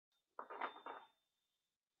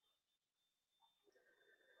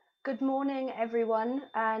Good morning, everyone,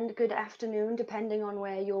 and good afternoon, depending on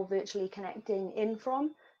where you're virtually connecting in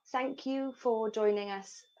from. Thank you for joining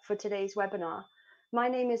us for today's webinar. My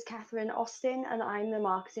name is Catherine Austin, and I'm the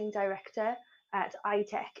Marketing Director at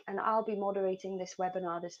iTech, and I'll be moderating this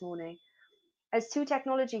webinar this morning. As two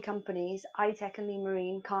technology companies, iTech and Lee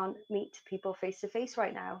Marine can't meet people face to face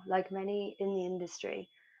right now, like many in the industry,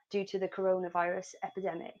 due to the coronavirus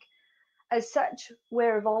epidemic. As such,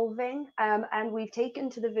 we're evolving and we've taken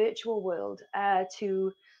to the virtual world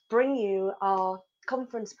to bring you our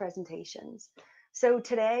conference presentations. So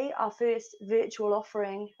today, our first virtual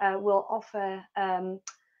offering will offer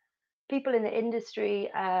people in the industry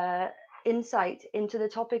insight into the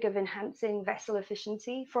topic of enhancing vessel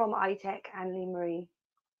efficiency from iTech and Lee Marine.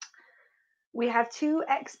 We have two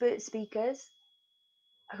expert speakers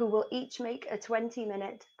who will each make a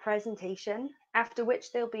 20-minute presentation, after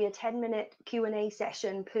which there'll be a 10-minute Q&A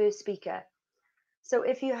session per speaker. So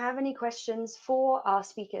if you have any questions for our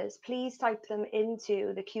speakers, please type them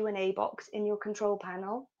into the Q&A box in your control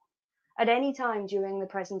panel at any time during the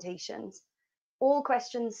presentations. All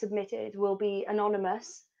questions submitted will be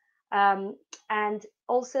anonymous. And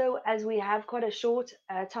also, as we have quite a short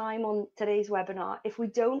time on today's webinar, if we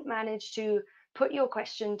don't manage to put your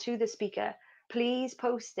question to the speaker, please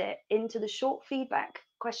post it into the short feedback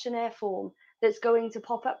questionnaire form that's going to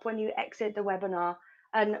pop up when you exit the webinar,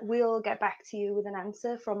 and we'll get back to you with an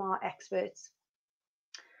answer from our experts.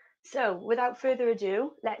 So without further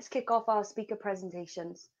ado, let's kick off our speaker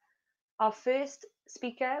presentations. Our first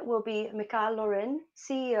speaker will be Mikhail Lorin,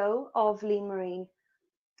 CEO of Lee Marine.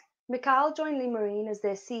 Mikhail joined Lee Marine as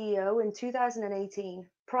their CEO in 2018.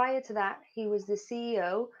 Prior to that, he was the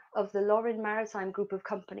CEO of the Lorin Maritime Group of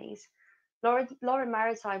companies. Lorin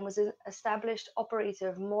Maritime was an established operator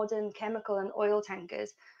of modern chemical and oil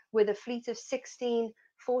tankers with a fleet of 16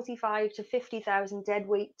 45 to 50,000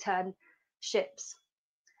 deadweight ton ships.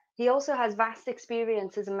 He also has vast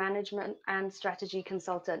experience as a management and strategy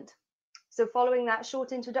consultant. So following that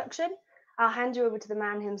short introduction, I'll hand you over to the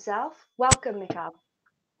man himself. Welcome, Mikhail.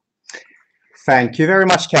 Thank you very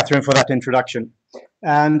much, Catherine, for that introduction.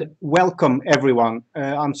 And welcome, everyone.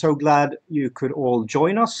 I'm so glad you could all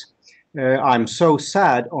join us. I'm so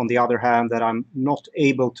sad, on the other hand, that I'm not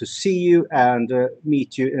able to see you and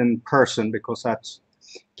meet you in person, because that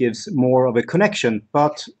gives more of a connection.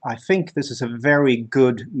 But I think this is a very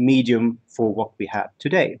good medium for what we have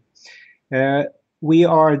today. We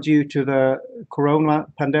are, due to the corona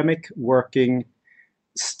pandemic, working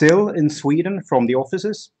still in Sweden from the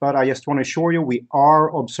offices, but I just want to assure you we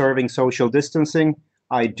are observing social distancing.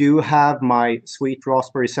 I do have my sweet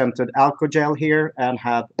raspberry scented alcohol gel here and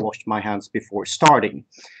have washed my hands before starting.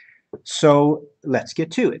 So let's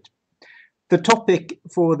get to it. The topic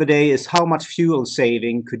for the day is how much fuel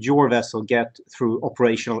saving could your vessel get through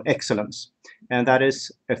operational excellence? And that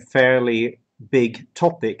is a fairly big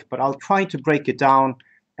topic, but I'll try to break it down,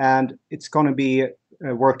 and it's going to be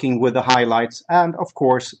working with the highlights and, of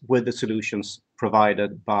course, with the solutions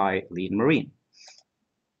provided by Lean Marine.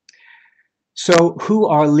 So who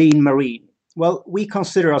are Lean Marine? Well, we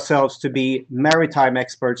consider ourselves to be maritime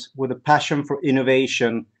experts with a passion for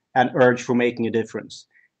innovation and urge for making a difference.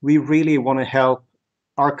 We really want to help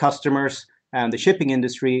our customers and the shipping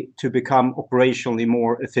industry to become operationally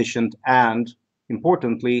more efficient and,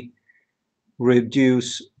 importantly,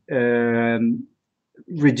 reduce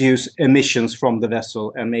emissions from the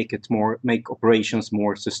vessel and make operations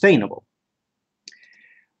more sustainable.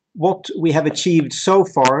 What we have achieved so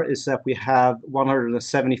far is that we have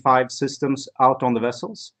 175 systems out on the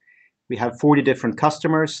vessels. We have 40 different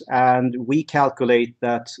customers, and we calculate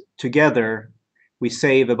that together we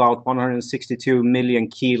save about 162 million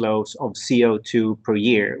kilos of CO2 per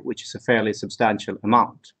year, which is a fairly substantial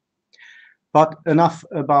amount. But enough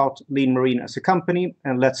about Lean Marine as a company,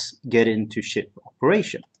 and let's get into ship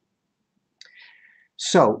operation.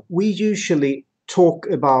 So we usually talk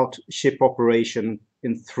about ship operation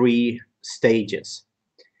in three stages,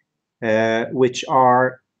 which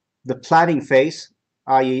are the planning phase,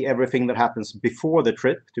 i.e. everything that happens before the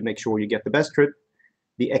trip to make sure you get the best trip,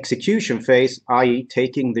 the execution phase, i.e.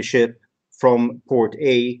 taking the ship from port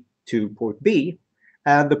A to port B,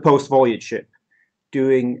 and the post-voyage ship,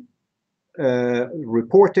 doing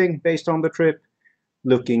reporting based on the trip,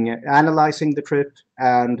 looking at analyzing the trip,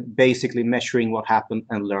 and basically measuring what happened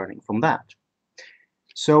and learning from that.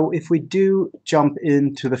 So if we do jump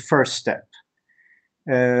into the first step,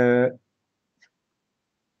 let's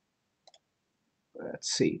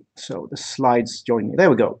see, so the slides join me. There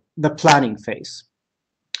we go, the planning phase.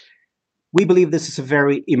 We believe this is a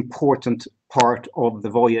very important part of the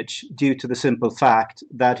voyage due to the simple fact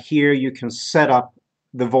that here you can set up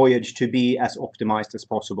the voyage to be as optimized as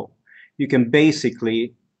possible. You can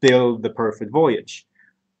basically build the perfect voyage,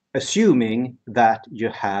 assuming that you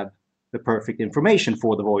have the perfect information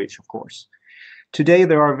for the voyage, of course. Today,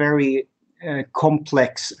 there are very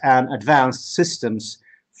complex and advanced systems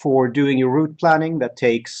for doing your route planning that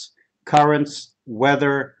takes currents,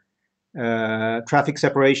 weather, traffic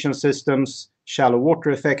separation systems, shallow water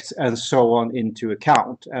effects, and so on into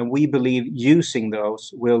account. And we believe using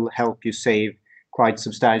those will help you save quite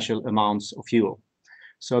substantial amounts of fuel.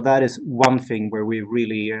 So that is one thing where we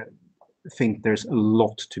really think there's a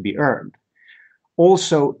lot to be earned.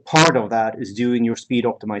 Also, part of that is doing your speed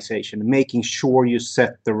optimization, making sure you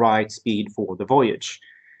set the right speed for the voyage.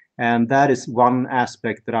 And that is one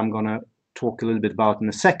aspect that I'm going to talk a little bit about in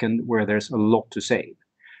a second, where there's a lot to save.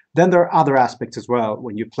 Then there are other aspects as well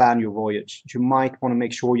when you plan your voyage. You might want to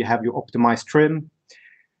make sure you have your optimized trim.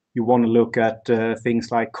 You want to look at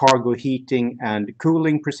things like cargo heating and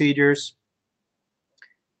cooling procedures,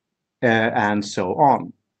 and so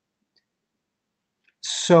on.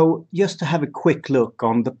 So just to have a quick look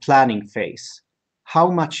on the planning phase, how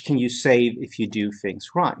much can you save if you do things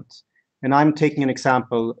right? And I'm taking an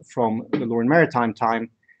example from the Loren Maritime time,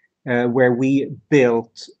 where we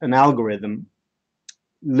built an algorithm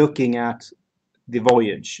looking at the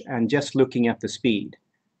voyage and just looking at the speed.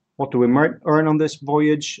 What do we earn on this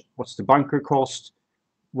voyage? What's the bunker cost?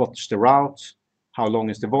 What's the route? How long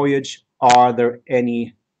is the voyage? Are there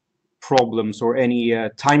any problems or any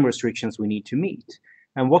time restrictions we need to meet?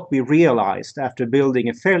 And what we realized after building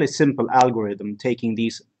a fairly simple algorithm, taking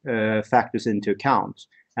these factors into account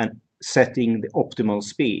and setting the optimal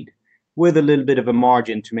speed with a little bit of a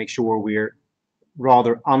margin to make sure we're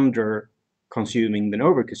rather under consuming than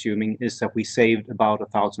over consuming, is that we saved about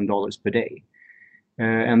 $1,000 per day.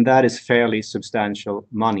 And that is fairly substantial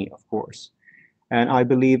money, of course. And I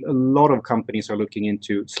believe a lot of companies are looking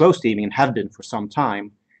into slow steaming and have been for some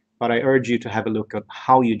time. But I urge you to have a look at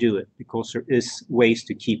how you do it, because there is ways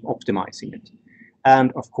to keep optimizing it.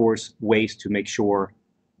 And of course, ways to make sure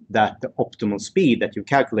that the optimal speed that you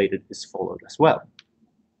calculated is followed as well.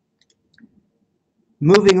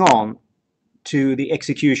 Moving on to the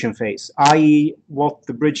execution phase, i.e. what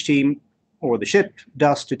the bridge team or the ship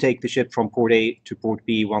does to take the ship from port A to port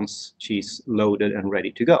B once she's loaded and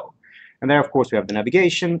ready to go. And there, of course, we have the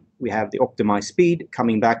navigation, we have the optimized speed,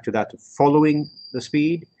 coming back to that, following the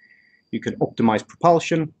speed. You can optimize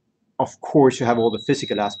propulsion. Of course, you have all the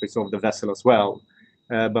physical aspects of the vessel as well,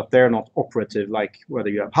 but they're not operative, like whether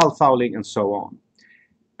you have hull fouling and so on.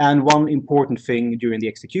 And one important thing during the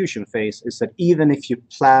execution phase is that even if you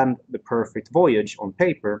plan the perfect voyage on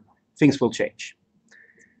paper, things will change.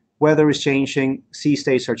 Weather is changing, sea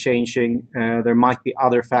states are changing, there might be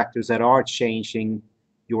other factors that are changing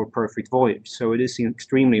your perfect voyage. So it is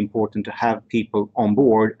extremely important to have people on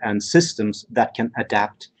board and systems that can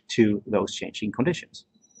adapt to those changing conditions.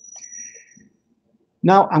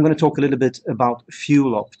 Now I'm going to talk a little bit about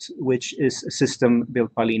FuelOpt, which is a system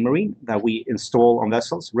built by Lean Marine that we install on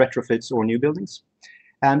vessels, retrofits or new buildings.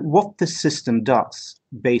 And what the system does,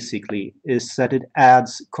 basically, is that it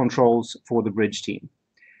adds controls for the bridge team.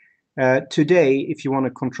 Today, if you want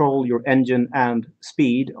to control your engine and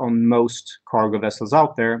speed on most cargo vessels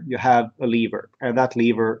out there, you have a lever, and that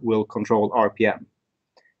lever will control RPM.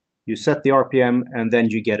 You set the RPM and then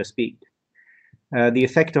you get a speed. The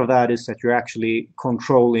effect of that is that you're actually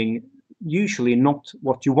controlling usually not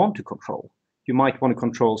what you want to control. You might want to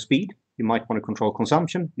control speed, you might want to control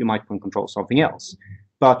consumption, you might want to control something else,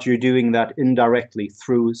 but you're doing that indirectly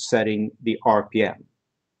through setting the RPM.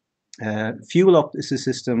 FuelOpt is a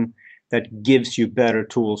system that gives you better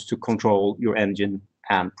tools to control your engine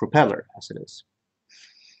and propeller as it is.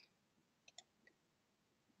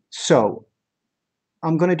 So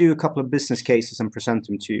I'm going to do a couple of business cases and present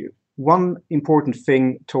them to you. One important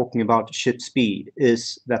thing talking about ship speed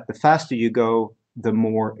is that the faster you go, the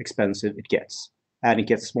more expensive it gets, and it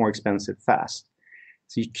gets more expensive fast.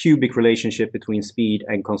 It's a cubic relationship between speed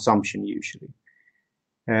and consumption usually.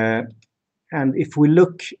 And if we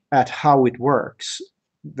look at how it works,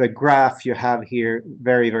 the graph you have here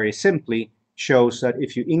very, very simply shows that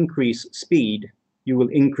if you increase speed, you will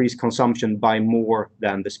increase consumption by more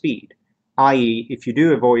than the speed. I.e., if you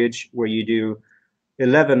do a voyage where you do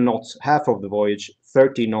 11 knots half of the voyage,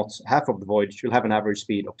 30 knots half of the voyage, you'll have an average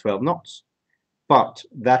speed of 12 knots. But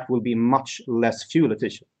that will be much less fuel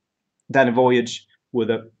efficient than a voyage with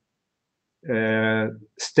a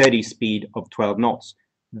steady speed of 12 knots.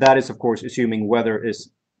 That is, of course, assuming weather is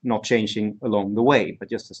not changing along the way, but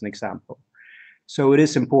just as an example. So it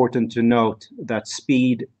is important to note that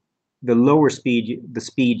speed, the lower speed, the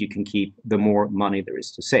speed you can keep, the more money there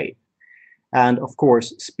is to save. And of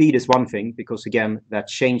course, speed is one thing, because again, that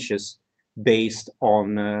changes based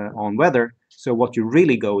on weather. So what you're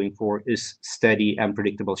really going for is steady and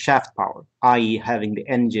predictable shaft power, i.e. having the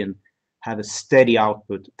engine have a steady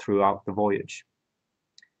output throughout the voyage.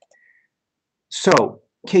 So,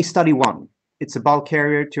 case study 1. It's a bulk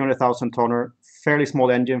carrier, 200,000 tonner, fairly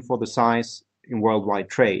small engine for the size in worldwide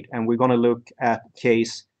trade. And we're going to look at a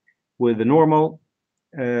case with the normal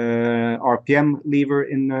RPM lever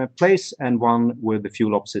in place and one with the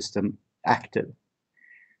fuel op system active.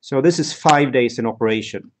 So this is 5 days in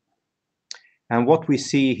operation. And what we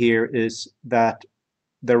see here is that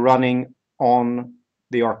they're running on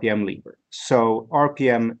the RPM lever. So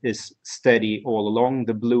RPM is steady all along.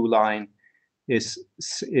 The blue line is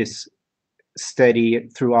steady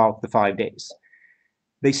throughout the 5 days.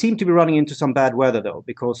 They seem to be running into some bad weather though,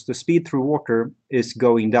 because the speed through water is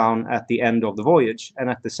going down at the end of the voyage, and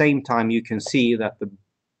at the same time you can see that the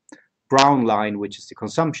brown line, which is the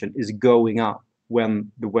consumption, is going up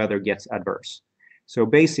when the weather gets adverse. So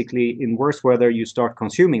basically, in worse weather, you start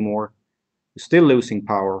consuming more, you're still losing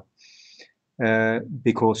power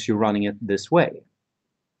because you're running it this way.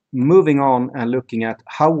 Moving on and looking at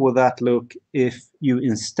how will that look if you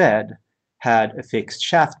instead had a fixed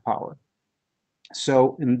shaft power.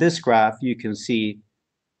 So in this graph, you can see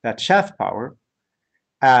that shaft power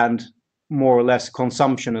and more or less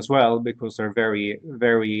consumption as well, because they're very,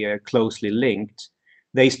 very closely linked.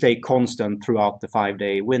 They stay constant throughout the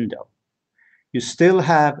 5-day window. You still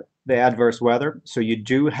have the adverse weather, so you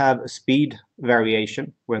do have a speed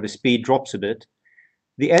variation where the speed drops a bit.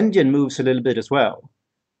 The engine moves a little bit as well.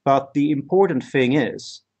 But the important thing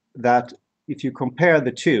is that if you compare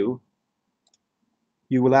the two,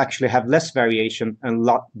 you will actually have less variation and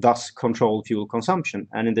thus control fuel consumption,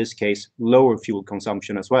 and in this case, lower fuel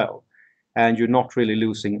consumption as well. And you're not really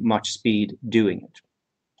losing much speed doing it.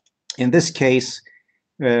 In this case,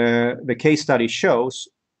 the case study shows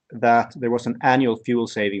that there was an annual fuel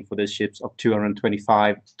saving for these ships of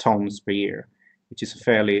 225 tons per year, which is a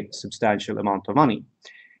fairly substantial amount of money,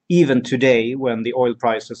 even today when the oil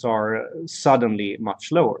prices are suddenly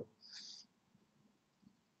much lower.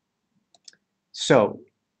 So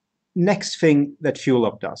next thing that fuel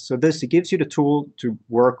op does. So this, it gives you the tool to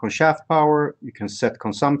work on shaft power, you can set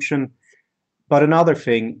consumption. But another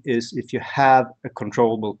thing is if you have a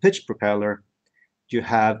controllable pitch propeller, you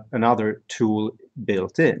have another tool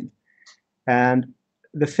built in. And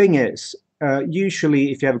the thing is,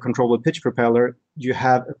 usually if you have a controllable pitch propeller, you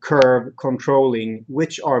have a curve controlling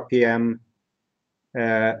which RPM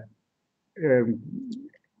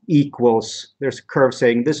equals, there's a curve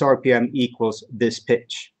saying this RPM equals this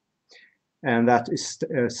pitch. And that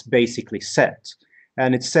is basically set.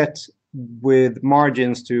 And it's set with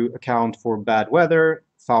margins to account for bad weather,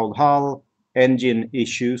 foul hull, engine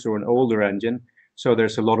issues, or an older engine. So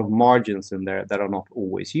there's a lot of margins in there that are not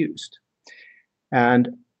always used. And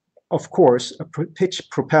of course, a pitch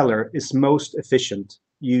propeller is most efficient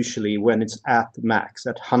usually when it's at max,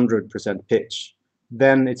 at 100% pitch.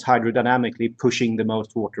 Then it's hydrodynamically pushing the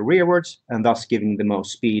most water rearwards and thus giving the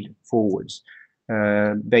most speed forwards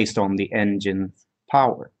based on the engine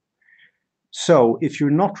power. So if you're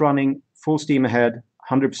not running full steam ahead,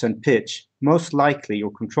 100% pitch, most likely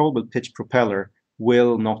your controllable pitch propeller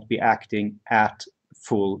will not be acting at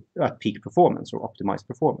peak performance or optimized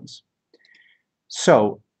performance.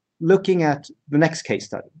 So looking at the next case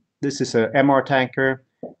study, this is a MR tanker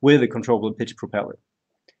with a controllable pitch propeller.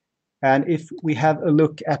 And if we have a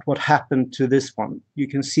look at what happened to this one, you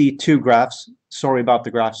can see two graphs. Sorry about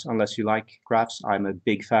the graphs, unless you like graphs. I'm a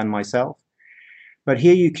big fan myself. But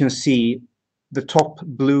here you can see the top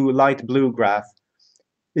blue, light blue graph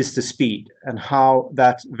is the speed and how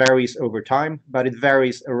that varies over time, but it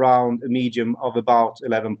varies around a medium of about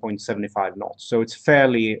 11.75 knots. So it's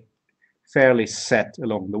fairly set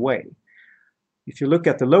along the way. If you look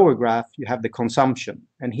at the lower graph, you have the consumption.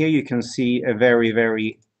 And here you can see a very,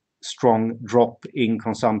 very strong drop in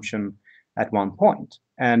consumption at one point.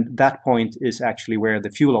 And that point is actually where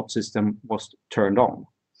the fuel op system was turned on.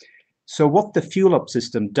 So what the fuel op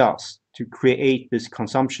system does to create this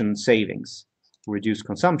consumption savings, reduced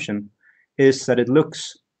consumption, is that it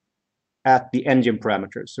looks at the engine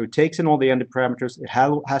parameters. So it takes in all the engine parameters, it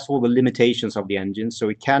has all the limitations of the engine, so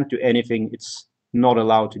it can't do anything it's not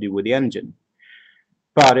allowed to do with the engine.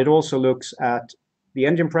 But it also looks at the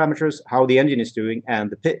engine parameters, how the engine is doing, and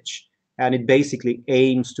the pitch. And it basically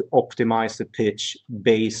aims to optimize the pitch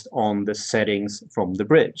based on the settings from the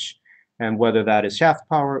bridge. And whether that is shaft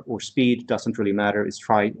power or speed doesn't really matter. It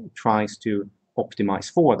tries to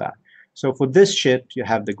optimize for that. So for this ship, you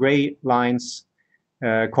have the gray lines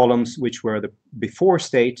columns, which were the before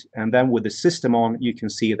state, and then with the system on, you can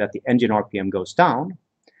see that the engine RPM goes down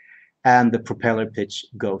and the propeller pitch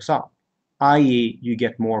goes up, i.e. you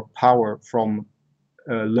get more power from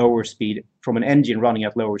lower speed, from an engine running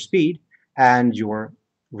at lower speed, and you're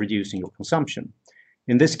reducing your consumption.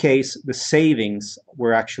 In this case, the savings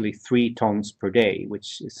were actually 3 tons per day,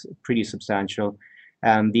 which is pretty substantial,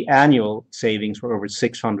 and the annual savings were over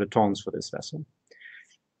 600 tons for this vessel.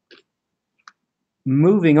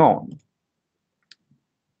 Moving on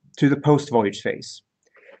to the post-voyage phase.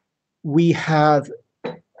 We have,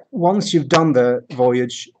 once you've done the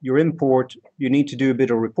voyage, your import, you need to do a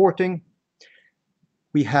bit of reporting.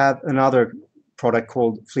 We have another product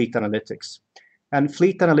called Fleet Analytics. And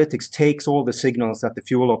Fleet Analytics takes all the signals that the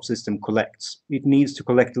fuel op system collects. It needs to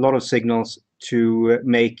collect a lot of signals to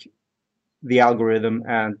make the algorithm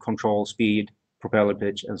and control speed, propeller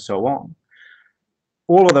pitch, and so on.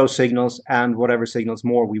 All of those signals and whatever signals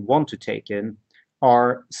more we want to take in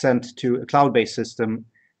are sent to a cloud-based system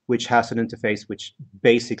which has an interface which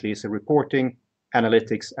basically is a reporting,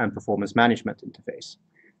 analytics, and performance management interface.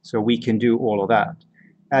 So we can do all of that.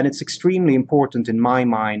 And it's extremely important in my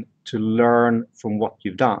mind to learn from what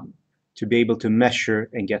you've done, to be able to measure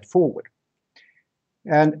and get forward.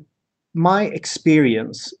 And my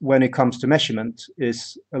experience when it comes to measurement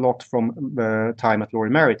is a lot from the time at Lory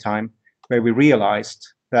Maritime, where we realized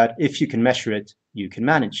that if you can measure it, you can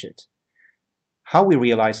manage it. How we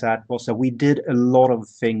realized that was that we did a lot of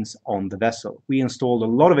things on the vessel. We installed a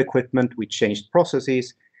lot of equipment, we changed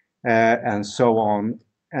processes and so on,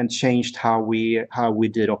 and changed how we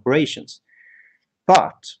did operations.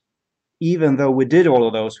 But even though we did all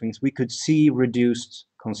of those things, we could see reduced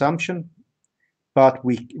consumption, but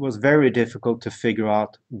it was very difficult to figure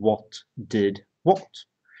out what did what.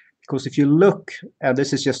 Because if you look, and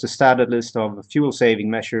this is just a standard list of fuel saving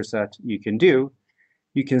measures that you can do,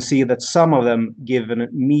 you can see that some of them give an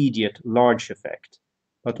immediate large effect,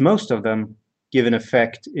 but most of them give an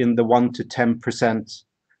effect in the 1 to 10%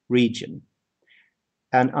 region.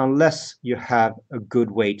 And unless you have a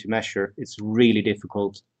good way to measure, it's really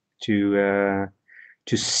difficult to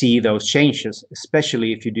see those changes,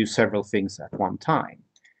 especially if you do several things at one time.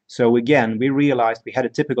 So again, we realized we had a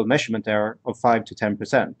typical measurement error of 5 to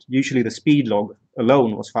 10%. Usually the speed log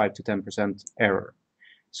alone was 5 to 10% error.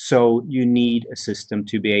 So you need a system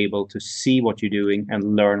to be able to see what you're doing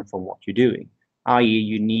and learn from what you're doing, i.e.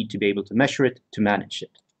 you need to be able to measure it to manage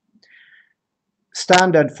it.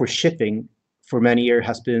 Standard for shipping for many years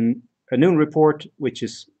has been a noon report, which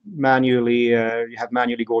is manually, you have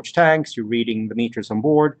manually gauged tanks, you're reading the meters on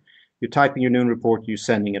board, you're typing your noon report, you're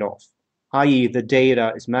sending it off, i.e. the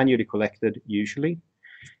data is manually collected usually.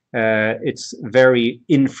 It's very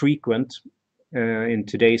infrequent in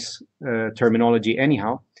today's terminology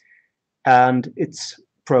anyhow, and it's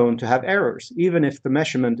prone to have errors. Even if the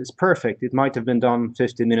measurement is perfect, it might have been done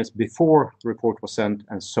 15 minutes before the report was sent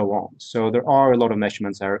and so on. So there are a lot of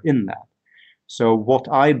measurements error in that. So what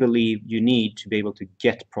I believe you need to be able to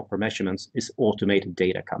get proper measurements is automated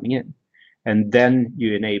data coming in. And then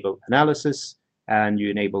you enable analysis and you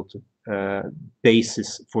enable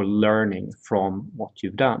basis for learning from what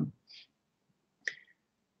you've done.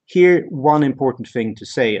 Here, one important thing to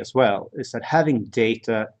say as well is that having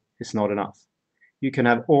data is not enough. You can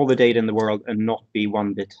have all the data in the world and not be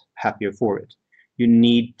one bit happier for it. You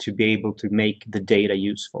need to be able to make the data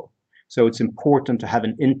useful. So it's important to have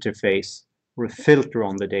an interface or a filter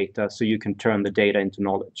on the data so you can turn the data into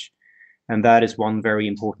knowledge. And that is one very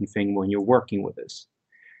important thing when you're working with this.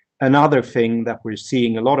 Another thing that we're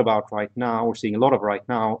seeing a lot about right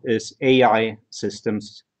now, is AI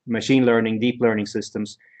systems, machine learning, deep learning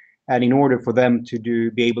systems. And in order for them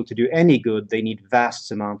to be able to do any good, they need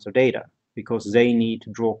vast amounts of data because they need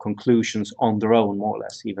to draw conclusions on their own, more or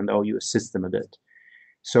less, even though you assist them a bit.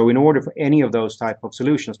 So in order for any of those type of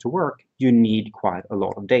solutions to work, you need quite a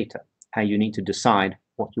lot of data, and you need to decide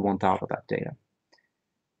what you want out of that data.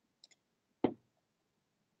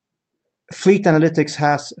 Fleet Analytics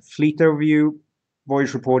has fleet overview,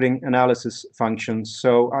 voyage reporting, analysis functions.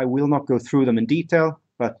 So I will not go through them in detail,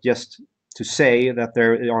 but just to say that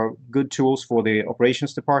there are good tools for the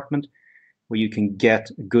operations department where you can get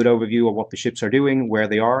a good overview of what the ships are doing, where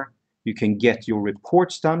they are. You can get your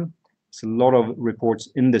reports done. There's a lot of reports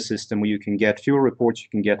in the system where you can get fuel reports, you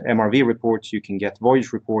can get MRV reports, you can get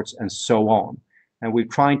voyage reports, and so on. And we're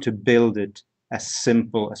trying to build it as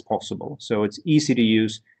simple as possible. So it's easy to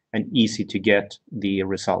use and easy to get the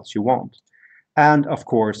results you want. And of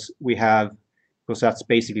course, we have, because that's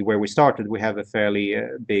basically where we started, we have a fairly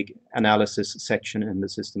big analysis section in the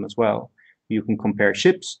system as well. You can compare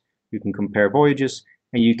ships, you can compare voyages,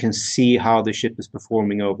 and you can see how the ship is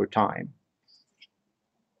performing over time.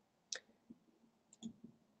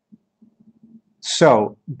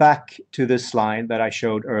 So back to this slide that I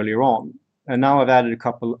showed earlier on, and now I've added a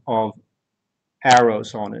couple of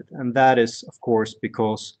arrows on it, and that is of course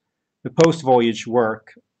because the post-voyage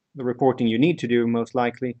work, the reporting you need to do most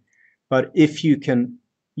likely, but if you can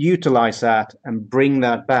utilize that and bring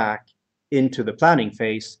that back into the planning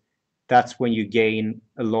phase, that's when you gain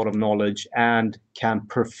a lot of knowledge and can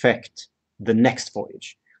perfect the next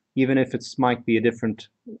voyage. Even if it might be a different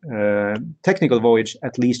technical voyage,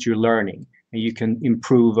 at least you're learning and you can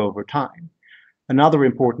improve over time. Another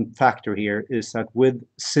important factor here is that with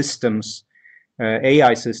systems,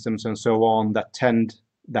 AI systems and so on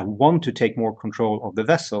that want to take more control of the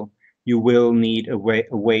vessel, you will need a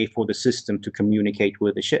way for the system to communicate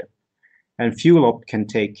with the ship. And FuelOpt can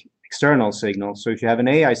take external signals. So if you have an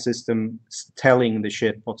AI system telling the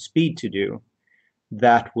ship what speed to do,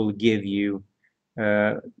 that will give you,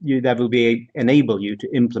 enable you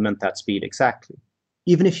to implement that speed exactly.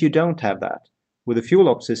 Even if you don't have that, with a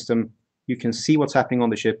FuelOpt system, you can see what's happening on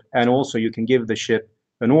the ship, and also you can give the ship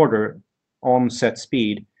an order on set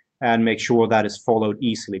speed and make sure that is followed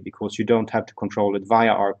easily, because you don't have to control it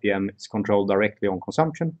via RPM. It's controlled directly on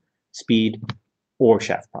consumption, speed, or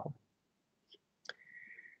shaft power.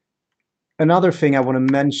 Another thing I want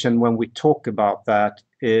to mention when we talk about that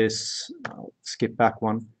is, I'll skip back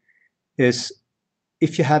one, is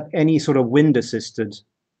if you have any sort of wind-assisted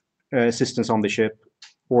assistance on the ship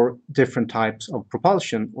or different types of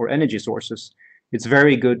propulsion or energy sources, it's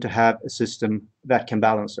very good to have a system that can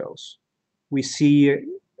balance those. We see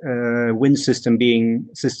wind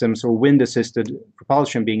systems or wind-assisted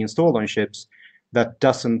propulsion being installed on ships that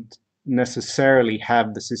doesn't necessarily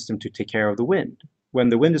have the system to take care of the wind. When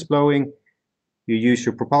the wind is blowing, you use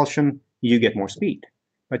your propulsion, you get more speed,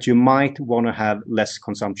 but you might want to have less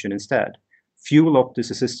consumption instead. FuelOpt is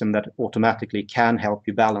a system that automatically can help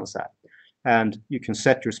you balance that. And you can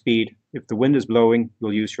set your speed. If the wind is blowing,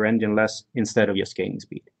 you'll use your engine less instead of just gaining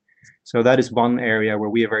speed. So that is one area where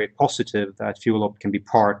we are very positive that FuelOpt can be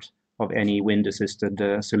part of any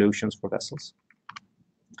wind-assisted solutions for vessels.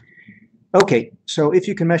 Okay, so if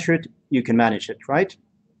you can measure it, you can manage it, right?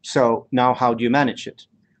 So now how do you manage it?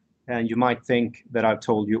 And you might think that I've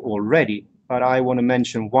told you already, but I want to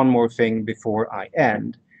mention one more thing before I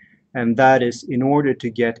end. And that is, in order to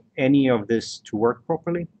get any of this to work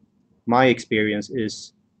properly, my experience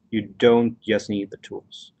is you don't just need the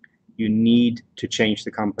tools. You need to change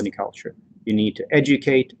the company culture. You need to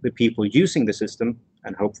educate the people using the system,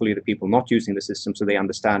 and hopefully the people not using the system, so they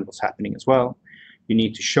understand what's happening as well. You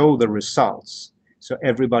need to show the results so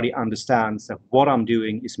everybody understands that what I'm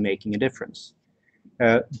doing is making a difference.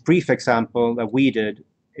 A brief example that we did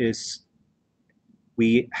is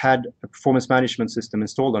we had a performance management system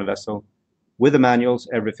installed on a vessel with the manuals,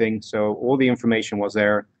 everything, so all the information was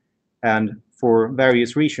there. And for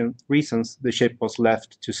various reasons, the ship was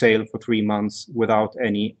left to sail for 3 months without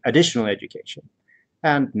any additional education,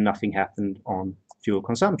 and nothing happened on fuel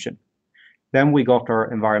consumption. Then we got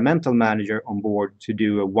our environmental manager on board to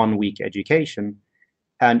do a 1-week education,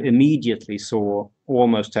 and immediately saw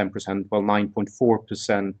almost 10%, well,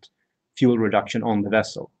 9.4% fuel reduction on the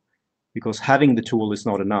vessel. Because having the tool is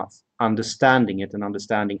not enough. Understanding it and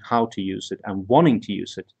understanding how to use it and wanting to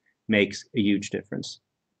use it makes a huge difference.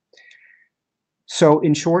 So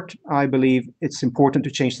in short, I believe it's important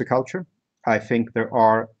to change the culture. I think there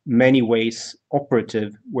are many ways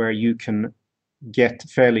operative where you can get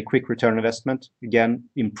fairly quick return on investment. Again,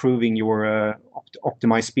 improving your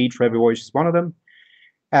optimized speed for every voyage is one of them.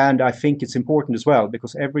 And I think it's important as well,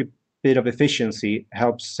 because every bit of efficiency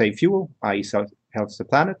helps save fuel, i.e. helps the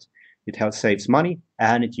planet. It saves money,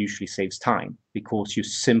 and it usually saves time, because you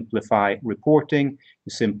simplify reporting,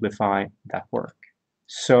 you simplify that work.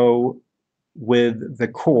 So with the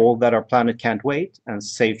call that our planet can't wait and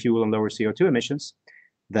save fuel and lower CO2 emissions,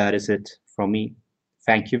 that is it from me.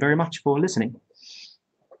 Thank you very much for listening.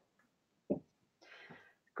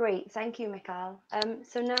 Great, thank you, Mikael.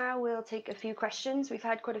 So now we'll take a few questions. We've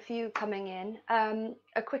had quite a few coming in.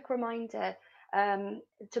 A quick reminder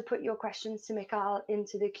to put your questions to Mikael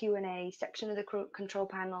into the Q&A section of the control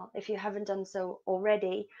panel if you haven't done so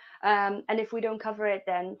already. And if we don't cover it,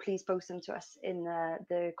 then please post them to us in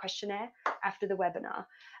the questionnaire after the webinar.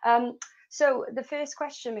 So the first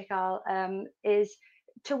question, Mikael, is,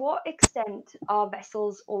 to what extent are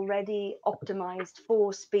vessels already optimized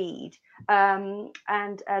for speed? And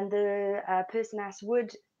the person asked,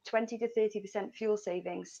 would 20 to 30% fuel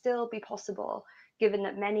savings still be possible, given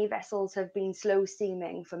that many vessels have been slow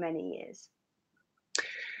steaming for many years?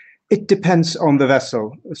 It depends on the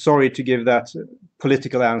vessel. Sorry to give that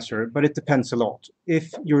political answer, but it depends a lot.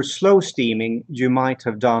 If you're slow steaming, you might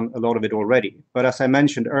have done a lot of it already. But as I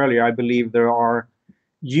mentioned earlier, I believe there are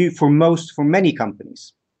for many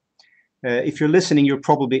companies. If you're listening, you're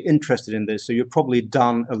probably interested in this, so you've probably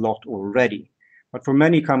done a lot already. But for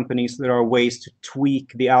many companies, there are ways to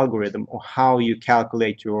tweak the algorithm or how you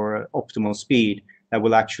calculate your optimal speed that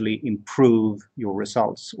will actually improve your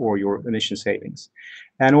results or your emission savings.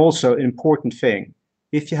 And also, an important thing,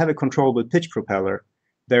 if you have a controllable pitch propeller,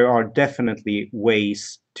 there are definitely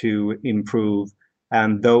ways to improve,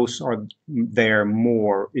 and those are there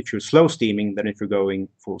more if you're slow steaming than if you're going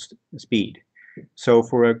full speed. So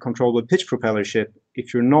for a controllable pitch propeller ship,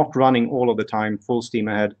 if you're not running all of the time full steam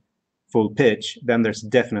ahead, full pitch, then there's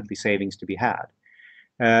definitely savings to be had.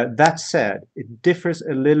 That said, it differs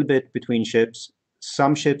a little bit between ships.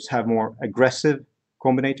 Some ships have more aggressive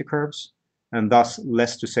combinator curves and thus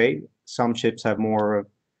less to save. Some ships have more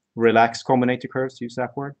relaxed combinator curves, to use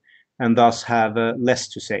that word, and thus have less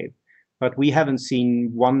to save. But we haven't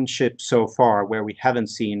seen one ship so far where we haven't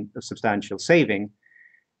seen a substantial saving.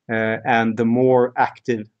 And the more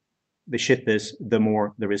active the ship is, the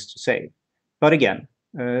more there is to save. But again,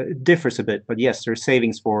 it differs a bit. But yes, there's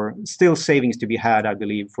still savings to be had, I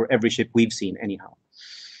believe, for every ship we've seen anyhow.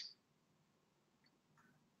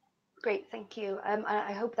 Great, thank you.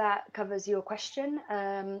 I hope that covers your question.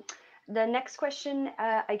 The next question,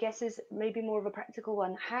 I guess, is maybe more of a practical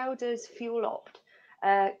one. How does FuelOpt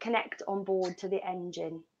connect on board to the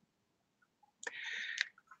engine?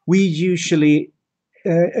 We usually,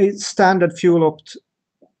 a standard FuelOpt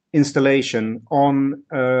installation on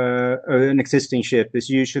an existing ship is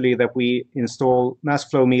usually that we install mass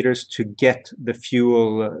flow meters to get the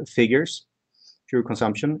fuel figures, fuel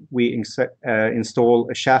consumption. We install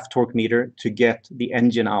a shaft torque meter to get the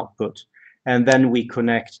engine output, and then we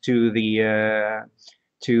connect to the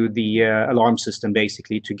alarm system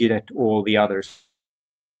basically to get all the other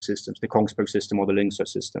systems, the Kongsberg system or the Lyngstad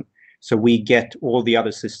system. So we get all the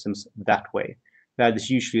other systems that way. That is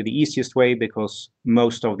usually the easiest way because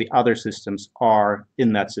most of the other systems are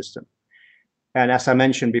in that system. And as I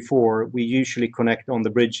mentioned before, we usually connect on the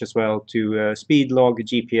bridge as well to speed log,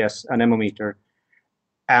 GPS, anemometer,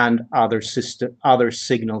 and other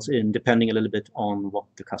signals in, depending a little bit on what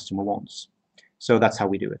the customer wants. So that's how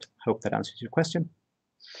we do it. Hope that answers your question.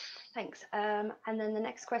 Thanks. And then the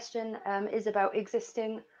next question is about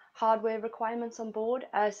existing hardware requirements on board.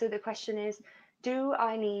 So the question is, do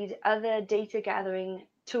I need other data gathering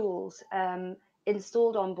tools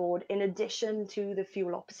installed on board in addition to the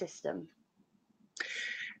FuelOpt system?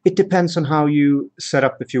 It depends on how you set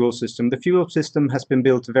up the fuel system. The fuel system has been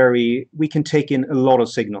built we can take in a lot of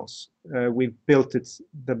signals. We've built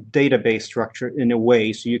the database structure in a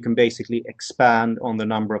way so you can basically expand on the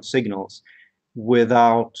number of signals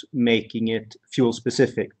without making it fuel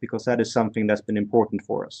specific, because that is something that's been important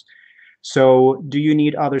for us. So do you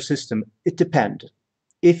need other system? It depends.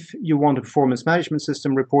 If you want a performance management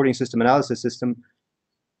system, reporting system, analysis system,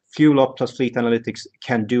 FuelOpt plus Fleet Analytics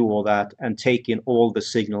can do all that and take in all the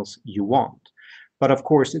signals you want. But of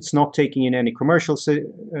course, it's not taking in any commercial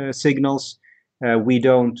signals.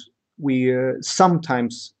 We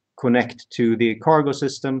sometimes connect to the cargo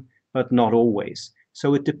system, but not always.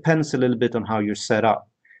 So it depends a little bit on how you're set up.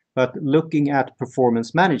 But looking at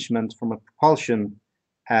performance management from a propulsion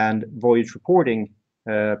and voyage reporting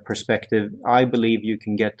perspective, I believe you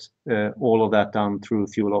can get all of that done through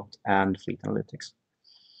FuelOpt and Fleet Analytics.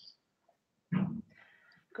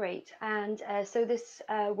 Great. And so this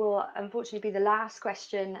will unfortunately be the last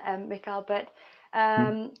question, Mikael, but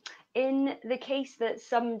in the case that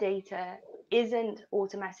some data isn't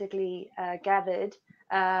automatically gathered,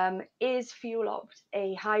 is FuelOpt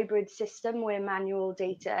a hybrid system where manual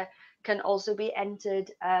data can also be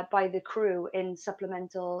entered by the crew in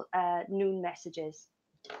supplemental noon messages?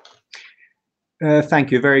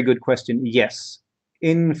 Thank you. Very good question. Yes.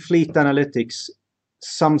 In Fleet Analytics,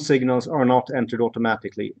 some signals are not entered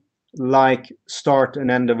automatically. Like start and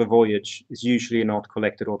end of a voyage is usually not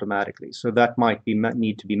collected automatically. So that might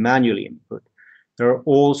need to be manually input. There are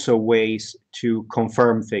also ways to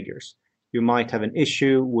confirm figures. You might have an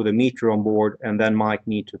issue with a meter on board and then might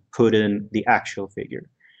need to put in the actual figure.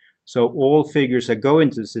 So all figures that go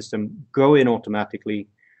into the system go in automatically.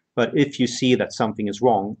 But if you see that something is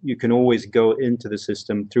wrong, you can always go into the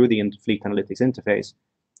system through the Fleet Analytics interface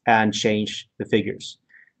and change the figures.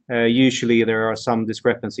 Usually there are some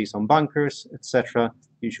discrepancies on bunkers, etc.,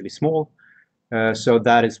 usually small. So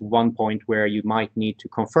that is one point where you might need to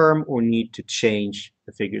confirm or need to change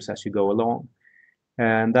the figures as you go along.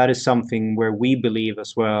 And that is something where we believe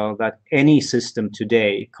as well that any system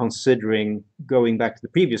today, considering going back to the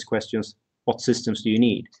previous questions, what systems do you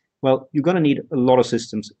need? Well, you're going to need a lot of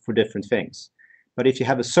systems for different things. But if you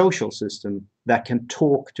have a social system that can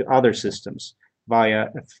talk to other systems via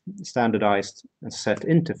a standardized and set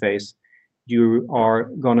interface, you are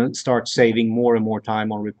going to start saving more and more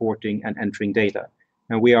time on reporting and entering data.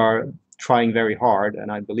 And we are trying very hard,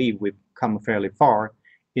 and I believe we've come fairly far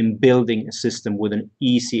in building a system with an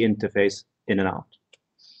easy interface in and out.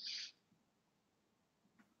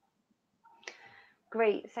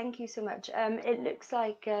 Great, thank you so much. It looks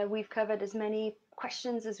like we've covered as many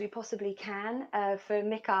questions as we possibly can for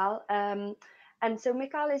Mikael. And so,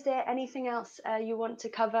 Mikael, is there anything else you want to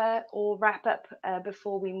cover or wrap up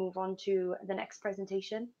before we move on to the next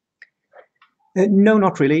presentation? No,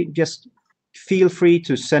 not really. Just feel free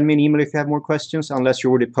to send me an email if you have more questions. Unless you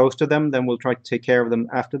already posted them, then we'll try to take care of them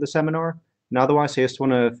after the seminar. And otherwise, I just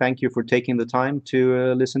want to thank you for taking the time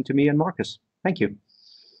to listen to me and Marcus. Thank you.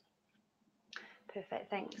 Perfect,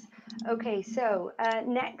 thanks. Okay, so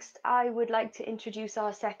next I would like to introduce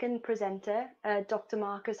our second presenter, Dr.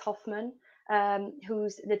 Marcus Hoffman,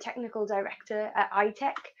 who's the Technical Director at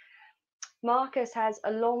ITEC. Marcus has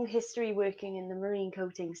a long history working in the marine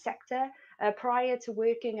coating sector. Prior to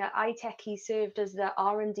working at ITEC, he served as the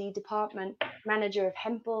R&D Department Manager of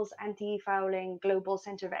Hempel's Anti-Fouling Global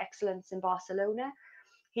Center of Excellence in Barcelona.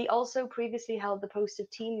 He also previously held the post of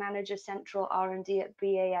Team Manager Central R&D at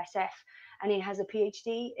BASF, and he has a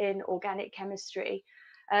PhD in organic chemistry.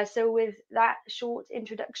 So with that short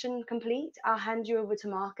introduction complete, I'll hand you over to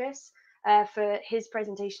Marcus for his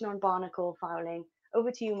presentation on barnacle fouling. Over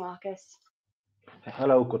to you, Marcus.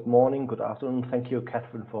 Hello, good morning, good afternoon. Thank you,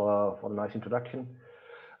 Catherine, for the nice introduction.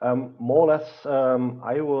 More or less,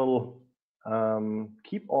 I will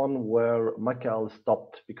keep on where Michael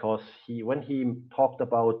stopped, because when he talked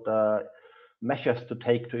about measures to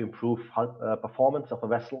take to improve performance of a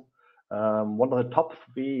vessel, one of the top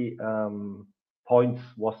three points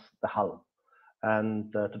was the hull.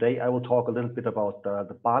 And today I will talk a little bit about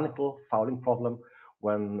the barnacle fouling problem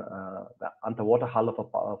when the underwater hull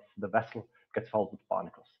of the vessel gets fouled with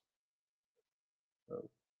barnacles.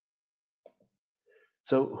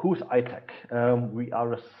 So who's ITEC? We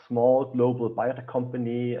are a small global biotech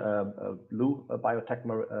company, blue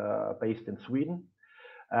biotech based in Sweden.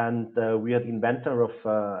 And we are the inventor of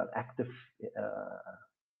an active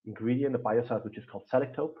ingredient, a biocide, which is called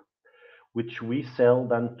Selektope, which we sell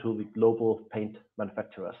then to the global paint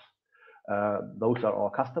manufacturers. Those are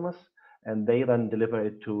our customers, and they then deliver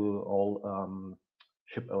it to all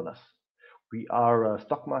ship owners. We are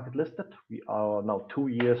stock market listed. We are now 2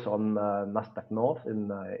 years on Nasdaq North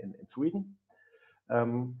in Sweden.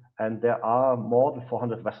 And there are more than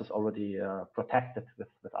 400 vessels already protected with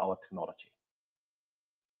our technology.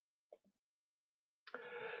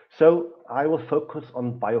 So I will focus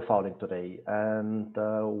on biofouling today, and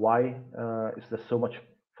why is there so much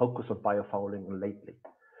focus on biofouling lately?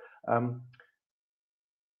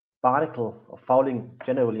 Barnacle or fouling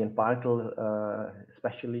generally, and barnacle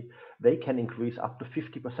especially, they can increase up to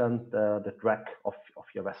 50% the drag of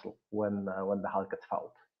your vessel when the hull gets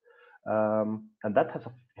fouled, and that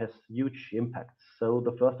has huge impacts. So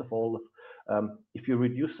the first of all, if you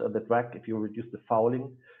reduce the drag, if you reduce the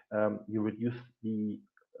fouling, you reduce the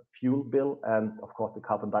fuel bill and of course the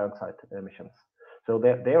carbon dioxide emissions. So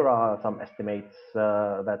there are some estimates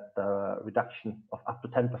that reduction of up to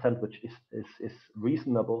 10%, which is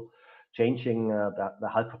reasonable. Changing the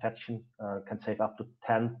hull protection can save up to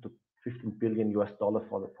 10 to 15 billion US dollars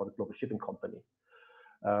for the global shipping company.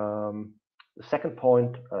 The second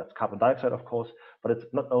point is carbon dioxide, of course, but it's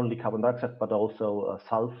not only carbon dioxide, but also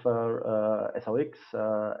sulfur, SOx,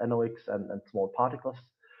 NOx, and small particles,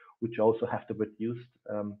 which also have to be reduced.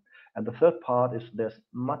 And the third part is there's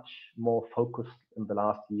much more focus in the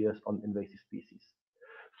last years on invasive species.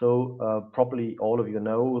 So probably all of you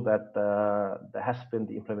know that there has been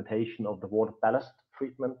the implementation of the water ballast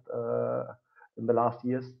treatment in the last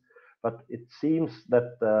years, but it seems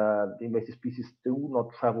that the invasive species do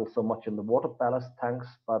not travel so much in the water ballast tanks,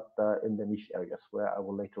 but in the niche areas, where I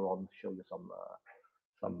will later on show you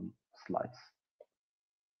some slides.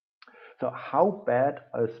 So how bad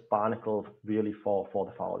is barnacle really for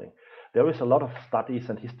the fouling? There is a lot of studies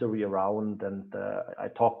and history around, and I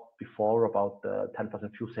talked before about the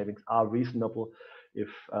 10% fuel savings are reasonable if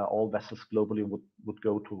all vessels globally would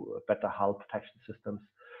go to better hull protection systems,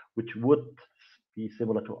 which would be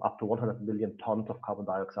similar to up to 100 million tons of carbon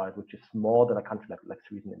dioxide, which is more than a country like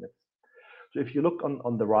Sweden emits. So if you look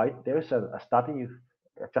on the right, there is a study.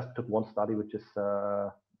 I just took one study, which is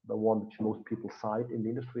the one which most people cite in the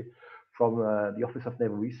industry, from the Office of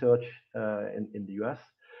Naval Research in the US.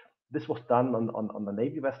 This was done on a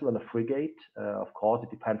Navy vessel and a frigate. Of course, it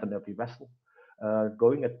depends on every vessel.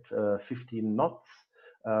 Going at 15 knots.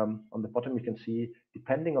 On the bottom, you can see,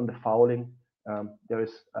 depending on the fouling, there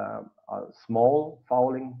is a small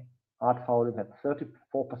fouling, hard fouling had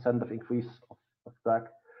 34% of increase of drag,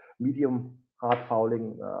 medium hard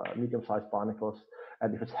fouling, medium-sized barnacles,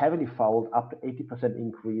 and if it's heavily fouled, up to 80%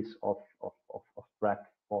 increase of drag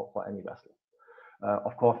for any vessel.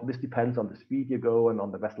 Of course, this depends on the speed you go and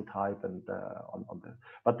on the vessel type and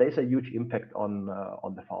but there's a huge impact on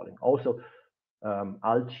the fouling. Also,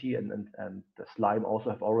 algae and the slime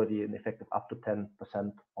also have already an effect of up to 10%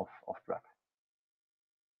 of drag.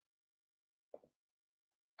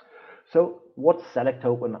 So what's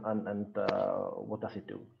Selektope and what does it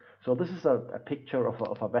do? So this is a picture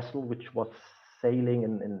of a vessel which was sailing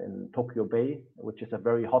in Tokyo Bay, which is a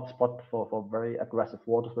very hot spot for very aggressive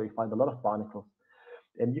waters where you find a lot of barnacles.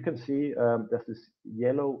 And you can see there's this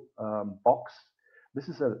yellow box. This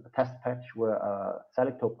is a test patch where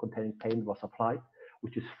Selektope containing paint was applied,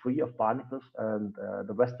 which is free of barnacles, and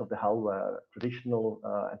the rest of the hull where traditional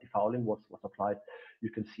anti-fouling was applied, you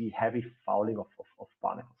can see heavy fouling of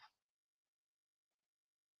barnacles.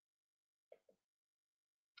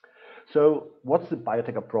 So what's the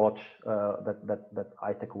biotech approach that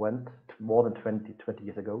ITEC went more than 20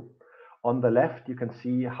 years ago? On the left, you can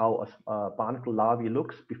see how a barnacle larvae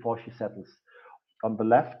looks before she settles. On the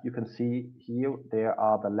left, you can see here, there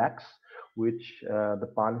are the legs, which the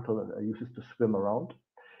barnacle uses to swim around.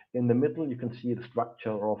 In the middle, you can see the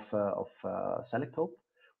structure of Selektope,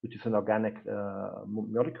 which is an organic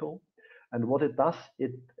molecule. And what it does,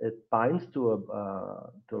 it binds to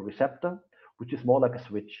a receptor, which is more like a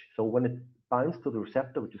switch. So when it binds to the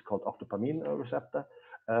receptor, which is called octopamine receptor,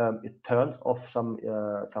 it turns off some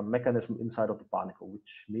mechanism inside of the barnacle,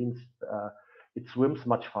 which means it swims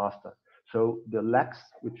much faster. So the legs,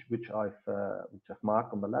 which I've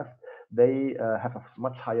marked on the left, they have a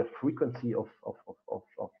much higher frequency of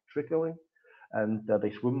triggering, and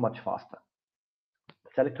they swim much faster.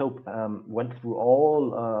 Selektope went through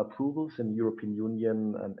all approvals in the European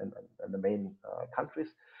Union and the main countries,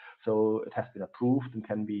 so it has been approved and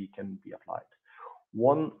can be applied.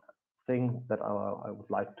 One thing that I would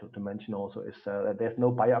like to mention also is that there's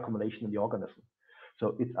no bioaccumulation in the organism.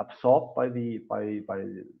 So it's absorbed by the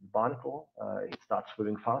barnacle, it starts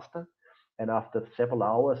swimming faster, and after several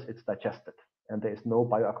hours, it's digested, and there is no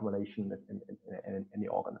bioaccumulation in the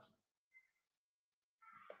organism.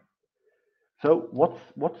 So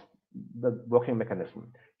what's the working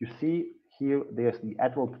mechanism? You see here, there's the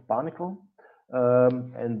adult barnacle,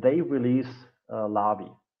 and they release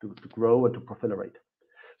larvae to grow and to proliferate.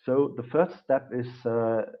 So the first step is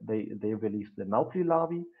they release the nauplii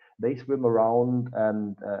larvae. They swim around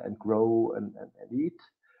and grow and eat.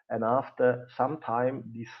 And after some time,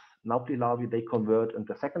 these nauplii larvae, they convert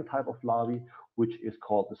into a second type of larvae, which is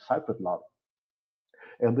called the cyprid larvae.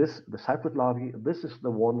 And the cyprid larvae, this is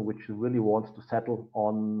the one which really wants to settle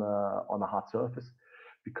on a hard surface,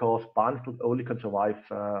 because barnacles only can survive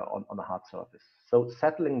on a hard surface. So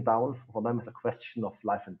settling down for them is a question of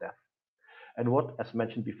life and death. And what, as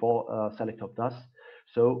mentioned before, Selektope does.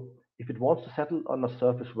 So if it wants to settle on a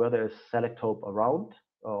surface where there is Selektope around,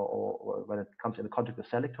 or when it comes in contact with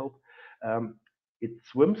Selektope, it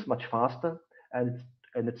swims much faster, and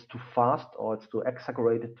it's too fast or it's too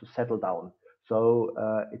exaggerated to settle down. So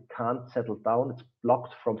it can't settle down. It's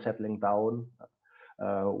blocked from settling down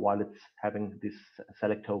while it's having this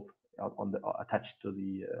Selektope attached to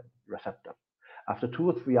the receptor. After 2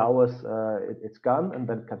 or 3 hours, it's gone and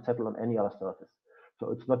then can settle on any other surface. So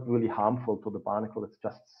it's not really harmful to the barnacle. It's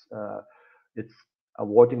just it's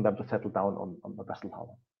avoiding them to settle down on the vessel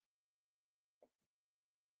hull.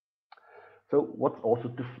 So what's also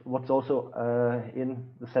in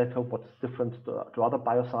the Selektope? What's different to other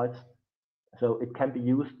biocides? So it can be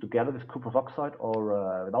used together with cuprous oxide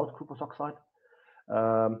or without cuprous oxide.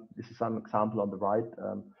 This is some example on the right.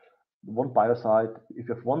 One biocide, if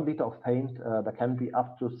you have 1 liter of paint, there can be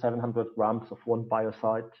up to 700 grams of one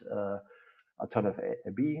biocide, alternative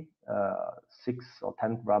B, 6 or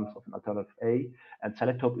 10 grams of an alternative A. And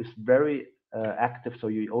Selektope is very active, so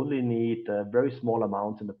you only need very small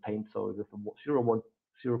amounts in the paint. So with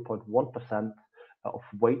 0.1% of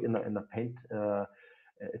weight in the paint,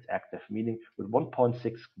 it's active, meaning with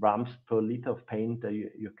 1.6 grams per liter of paint,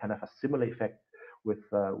 you can have a similar effect with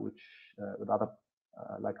other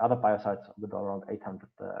like other biocides with around 800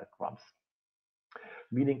 grams,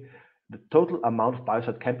 meaning the total amount of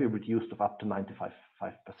biocide can be reduced of up to 95%.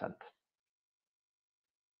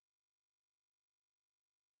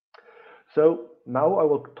 So now I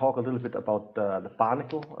will talk a little bit about the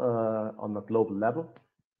barnacle on a global level.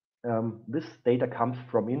 This data comes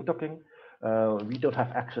from indocking. We don't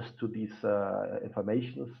have access to these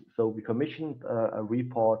information, so we commissioned a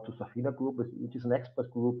report to Safina Group, which is an expert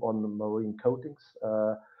group on marine coatings,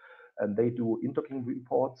 and they do indocking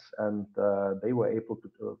reports, and they were able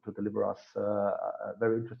to deliver us a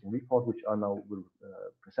very interesting report, which I now will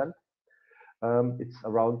present. It's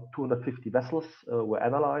around 250 vessels were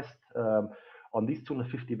analyzed. On these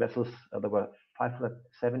 250 vessels, there were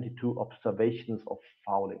 572 observations of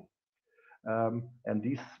fouling. And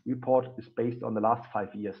this report is based on the last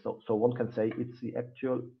 5 years. So one can say it's the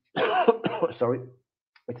actual, sorry,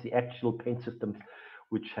 it's the actual paint systems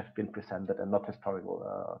which have been presented and not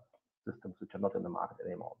historical systems which are not in the market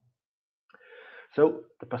anymore. So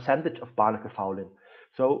the percentage of barnacle fouling.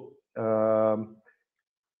 So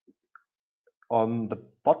on the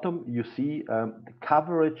bottom, you see the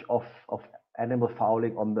coverage of animal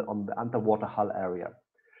fouling on the underwater hull area.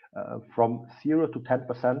 From 0 to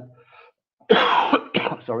 10%,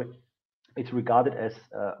 sorry, it's regarded as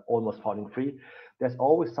almost fouling free. There's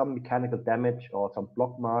always some mechanical damage or some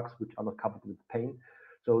block marks which are not covered with paint.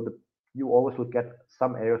 So you always will get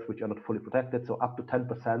some areas which are not fully protected. So up to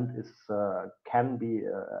 10% is can be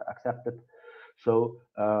accepted. So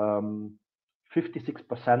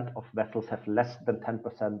 56% of vessels have less than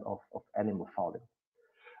 10% of animal fouling,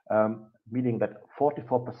 meaning that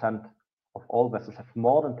 44% of all vessels have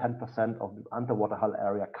more than 10% of the underwater hull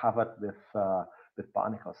area covered with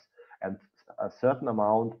barnacles, and a certain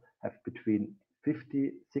amount have between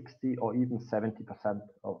 50, 60, or even 70%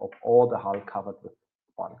 of all the hull covered with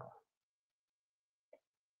barnacles.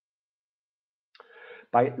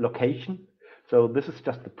 By location, so this is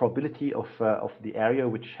just the probability of the area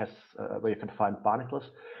which has where you can find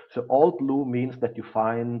barnacles. So all blue means that you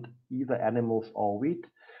find either animals or weed.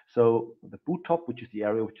 So the boot top, which is the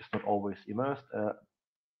area which is not always immersed,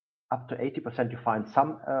 up to 80% you find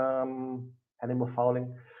some animal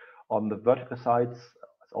fouling. On the vertical sides,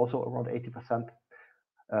 it's also around 80%.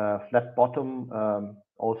 Flat bottom,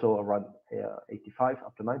 also around 85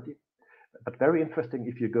 up to 90. But very interesting,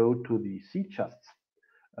 if you go to the sea chests,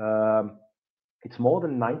 it's more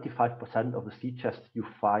than 95% of the sea chests you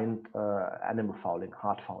find animal fouling,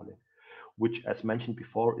 hard fouling, which, as mentioned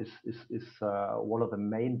before, is one of the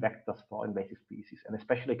main vectors for invasive species, and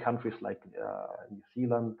especially countries like New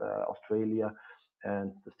Zealand, Australia,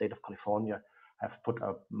 and the state of California have put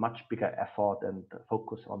a much bigger effort and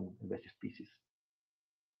focus on invasive species.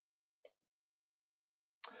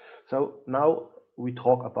 So now we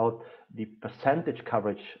talk about the percentage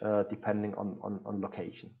coverage depending on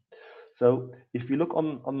location. So if you look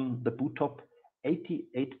on the boot top,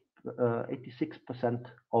 86%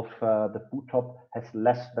 of the boot top has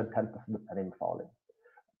less than 10% of animal fouling.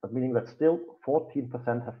 But meaning that still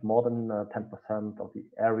 14% have more than 10% of the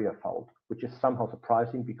area fouled, which is somehow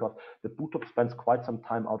surprising because the boot top spends quite some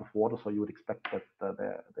time out of water, so you would expect that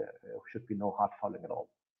there should be no hard fouling at all.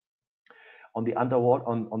 On the underwater,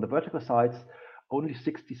 on the vertical sides, only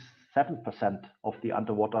 67% of the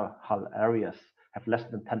underwater hull areas have less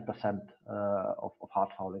than 10% of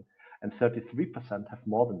hard fouling, and 33% have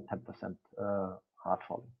more than 10% hard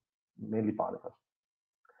fouling, mainly barnacles.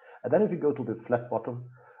 And then if you go to the flat bottom,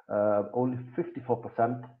 only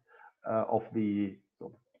 54% of the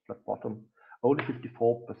flat bottom, only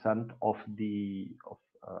 54% of the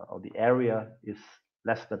area is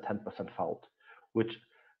less than 10% fouled, which,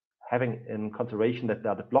 having in consideration that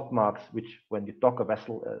there are the block marks, which when you dock a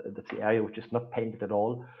vessel, that's the area which is not painted at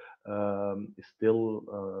all, is still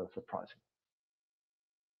surprising.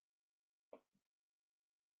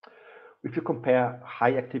 If you compare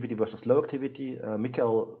high activity versus low activity,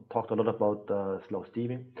 Michael talked a lot about slow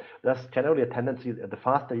steaming. There's generally a tendency that the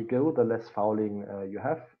faster you go, the less fouling you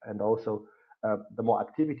have, and also the more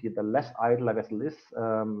activity, the less idle a vessel is,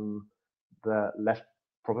 the less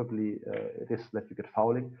probably it is that you get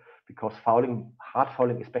fouling, because fouling, hard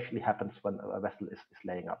fouling especially happens when a vessel is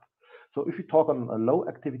laying up. So if you talk on low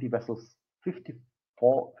activity vessels, 55%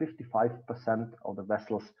 of the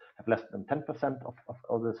vessels have less than 10%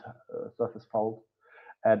 of the surface fouled.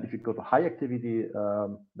 And if you go to high activity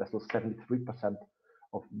vessels, 73%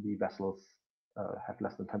 of the vessels have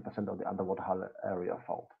less than 10% of the underwater hull area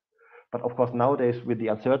fouled. But of course, nowadays, with the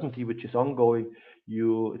uncertainty which is ongoing,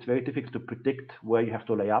 it's very difficult to predict where you have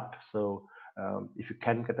to lay up. So if you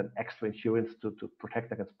can get an extra insurance to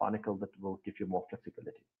protect against barnacle, that will give you more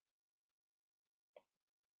flexibility.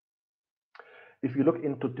 If you look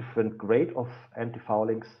into different grade of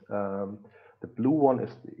anti-foulings, the blue one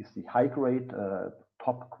is the high grade,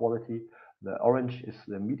 top quality. The orange is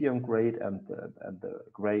the medium grade, and the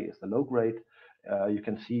gray is the low grade. You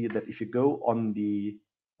can see that if you go on the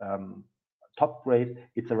top grade,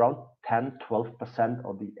 it's around 10-12%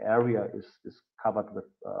 of the area is covered with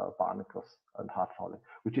barnacles and hard fouling,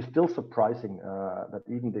 which is still surprising that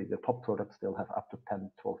even the top products still have up to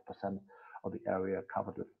 10-12% of the area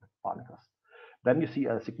covered with barnacles. Then you see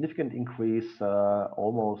a significant increase,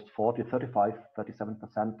 almost 40, 35,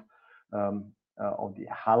 37% of the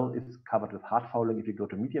hull is covered with hard fouling if you go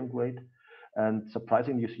to medium grade. And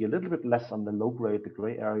surprisingly, you see a little bit less on the low grade, the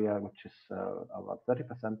gray area, which is about 30%.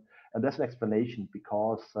 And there's an explanation,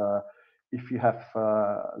 because if you have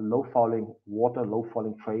low fouling water, low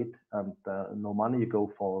fouling trade, and no money, you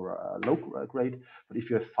go for low grade. But if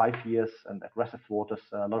you have 5 years and aggressive waters,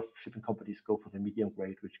 a lot of shipping companies go for the medium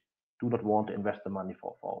grade, which do not want to invest the money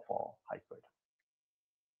for high grade.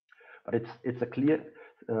 But it's a clear,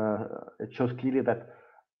 it shows clearly that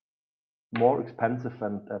more expensive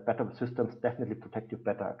and better systems definitely protect you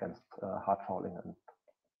better against hard fouling. And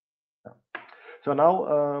so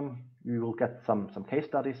now we will get some case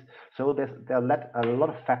studies. So there are a lot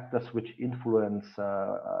of factors which influence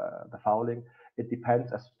the fouling. It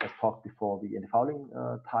depends, as talked before, the anti-fouling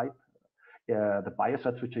type, the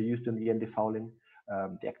biocides which are used in the anti-fouling,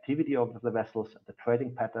 the activity of the vessels, the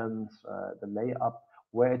trading patterns, the layup,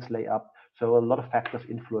 where it's laid up. So a lot of factors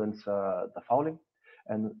influence the fouling.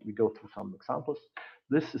 And we go through some examples.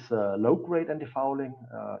 This is a low-grade anti-fouling.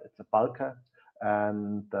 It's a bulker,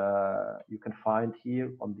 and you can find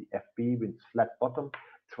here on the FB with flat bottom,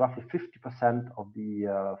 it's roughly 50% of the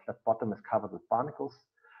flat bottom is covered with barnacles,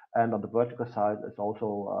 and on the vertical side, it's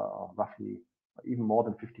also roughly even more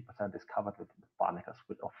than 50% is covered with barnacles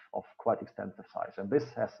of quite extensive size, and this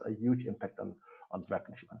has a huge impact on drag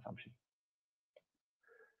energy consumption.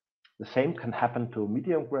 The same can happen to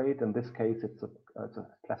medium grade. In this case, it's a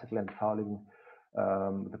classical anti-fouling.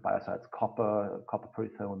 The biocides copper,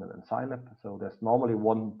 pyritone, and cyanide. So there's normally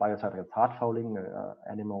one biocide against hard fouling,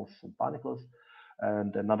 animals and barnacles,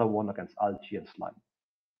 and another one against algae and slime.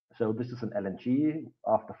 So this is an LNG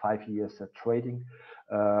after 5 years trading.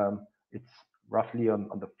 It's roughly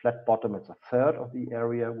on the flat bottom, it's a third of the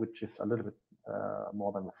area, which is a little bit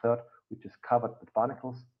more than a third, which is covered with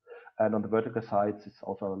barnacles. And on the vertical sides, it's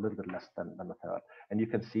also a little bit less than a third. And you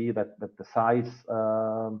can see that the size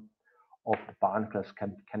of the barnacles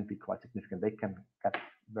can be quite significant. They can get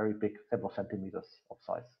very big, several centimeters of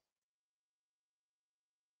size.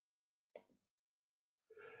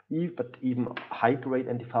 But even high-grade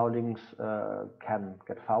anti-foulings can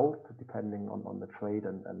get fouled depending on the trade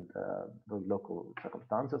and the local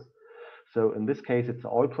circumstances. So in this case, it's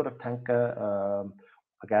an oil product tanker.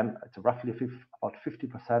 Again, it's roughly about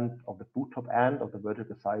 50% of the boot top and of the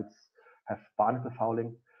vertical sides have barnacle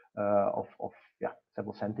fouling of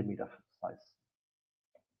several centimeters size.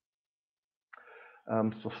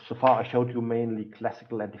 So far I showed you mainly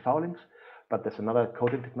classical anti-foulings, but there's another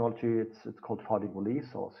coating technology. It's called fouling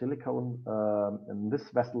release or silicone. In this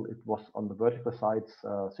vessel, it was on the vertical sides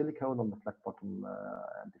silicone, on the flat bottom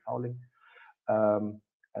anti-fouling.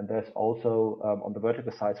 And there's also on the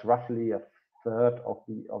vertical sides roughly a third of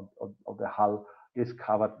the hull is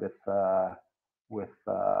covered with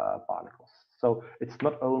barnacles. So it's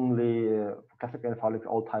not only classic anti-fouling,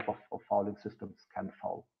 all type of fouling systems can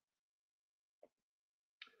foul.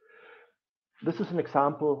 This is an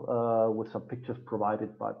example with some pictures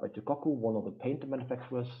provided by Chugoku, one of the paint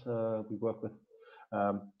manufacturers we work with.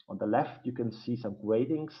 On the left, you can see some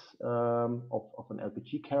gratings of an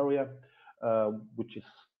LPG carrier, which is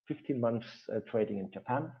 15 months trading in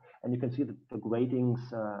Japan. And you can see that the gratings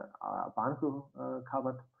are barnacle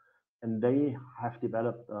covered, and they have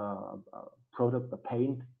developed a product, a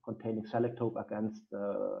paint containing Selektope against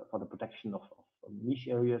for the protection of niche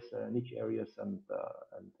areas and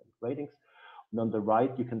gratings. And on the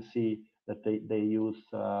right, you can see that they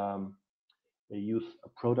use a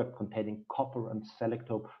product containing copper and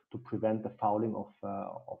Selektope to prevent the fouling of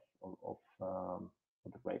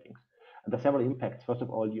the gratings. And there are several impacts. First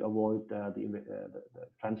of all, you avoid the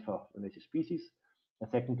transfer of invasive species. And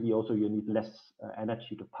secondly, also you need less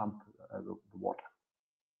energy to pump the water.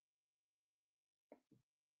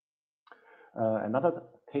 Another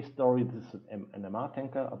case story, this is an MR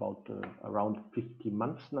tanker, about around 50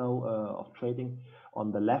 months now of trading.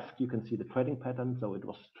 On the left, you can see the trading pattern. So it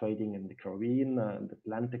was trading in the Caribbean, in the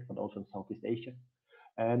Atlantic, but also in Southeast Asia.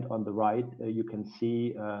 And on the right, you can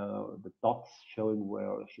see the dots showing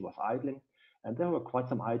where she was idling. And there were quite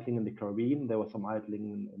some idling in the Caribbean. There was some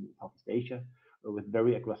idling in Southeast Asia with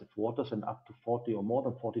very aggressive waters and up to 40 or more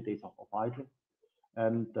than 40 days of idling.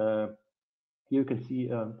 And here you can see,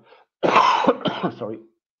 sorry,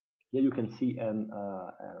 Here you can see a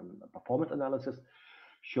performance analysis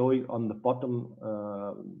showing on the bottom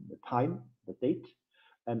the time, the date,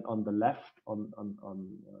 and on the left, on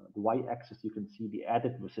the y-axis, you can see the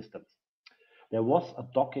added resistance. There was a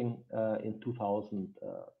docking in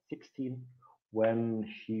 2016 when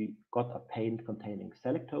she got a paint containing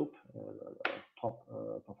Selektope, top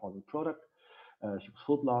performing product. She was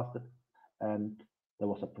full blasted, and there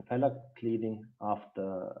was a propeller cleaning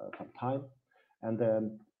after some time. And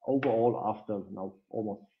then overall, after now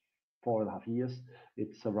almost 4.5 years,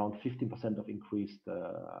 it's around 15% of increased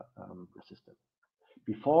resistance.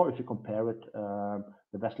 Before, if you compare it,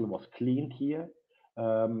 the vessel was cleaned here,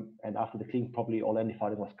 and after the clean, probably all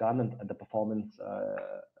antifouling was gone, and the performance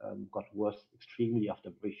got worse extremely after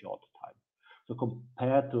a very short time. So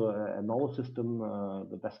compared to a normal system,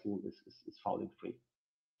 the vessel is fouling free.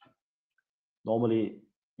 Normally,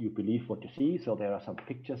 you believe what you see, so there are some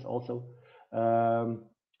pictures also.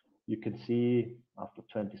 You can see after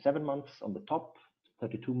 27 months on the top,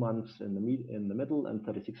 32 months in the middle, and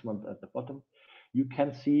 36 months at the bottom. You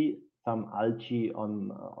can see some algae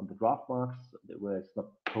on the draft marks where it's not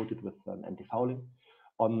coated with an antifouling.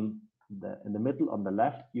 In the middle, on the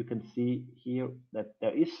left, you can see here that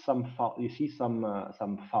there is some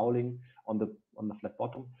fouling on the flat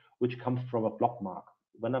bottom, which comes from a block mark.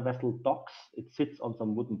 When a vessel docks, it sits on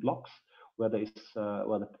some wooden blocks where it's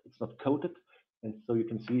not coated, and so you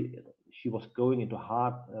can see she was going into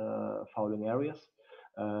hard fouling areas,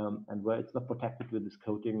 and where it's not protected with this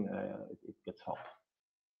coating, it gets fouled.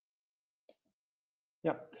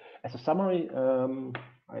 Yeah, as a summary,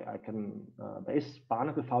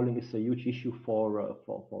 barnacle fouling is a huge issue for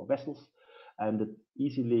vessels, and it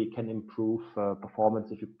easily can improve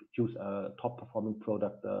performance if you choose a top performing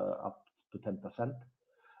product up to 10%.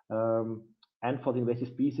 And for the invasive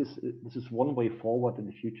species, this is one way forward in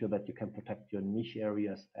the future that you can protect your niche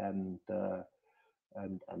areas and the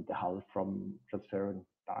hull from transferring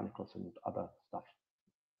barnacles and other stuff.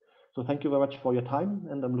 So thank you very much for your time,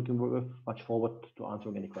 and I'm looking very much forward to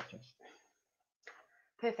answering any questions.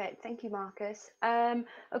 Perfect. Thank you, Marcus.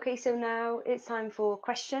 Okay, so now it's time for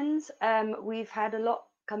questions. We've had a lot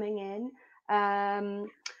coming in.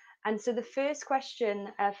 And so the first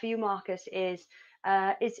question for you, Marcus, is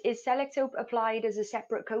Selektope applied as a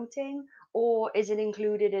separate coating, or is it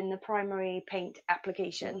included in the primary paint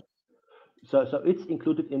application? So it's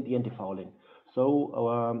included in the antifouling. So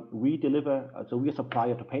we are a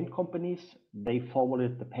supplier to paint companies. They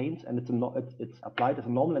formulate the paints, and it's applied as a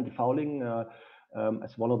normal antifouling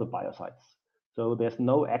as one of the biocides. So there's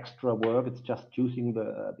no extra work. It's just choosing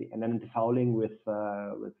an antifouling with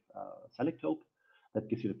Selektope that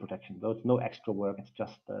gives you the protection. So it's no extra work. It's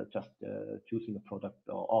just choosing a product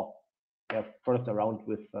or product around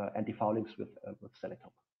with antifoulings with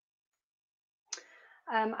Selektope.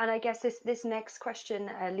 And I guess this next question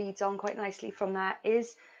leads on quite nicely from that.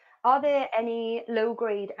 Are there any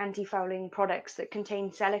low-grade anti-fouling products that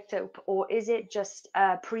contain Selektope, or is it just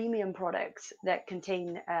premium products that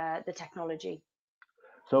contain the technology?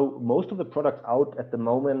 So most of the products out at the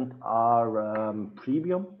moment are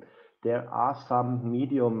premium. There are some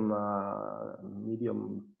medium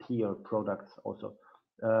tier products also.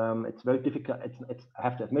 It's very difficult. I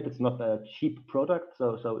have to admit, it's not a cheap product,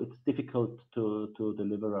 so it's difficult to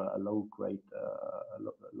deliver a low grade,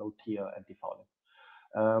 low tier antifouling.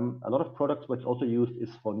 A lot of products which also used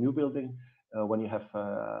is for new building. When you have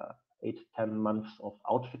 8-10 months of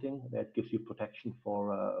outfitting, that gives you protection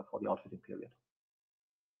for the outfitting period.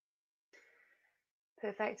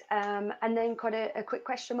 Perfect. And then quite a quick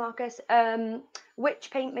question, Marcus. Which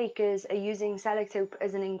paint makers are using Selektope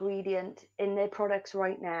as an ingredient in their products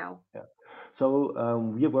right now? Yeah. So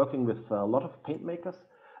we are working with a lot of paint makers.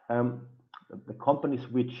 The companies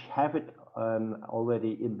which have it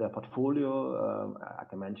already in their portfolio, I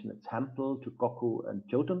can mention it's Hempel, Togoku, and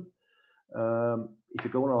Jotun. If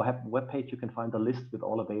you go on our webpage, you can find a list with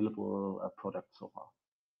all available products so far.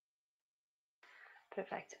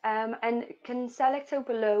 Perfect. And can Selektope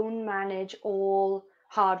alone manage all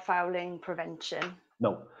hard fouling prevention?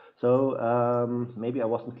 No. So maybe I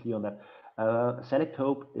wasn't clear on that.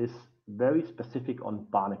 Selektope is very specific on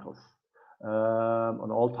barnacles,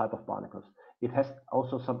 on all type of barnacles. It has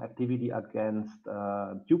also some activity against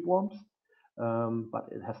tube worms, but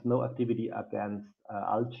it has no activity against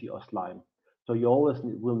algae or slime. So you always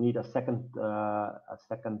will need a second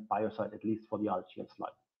biocide at least for the algae and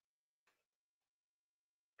slime.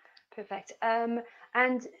 Perfect. And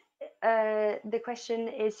the question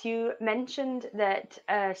is, you mentioned that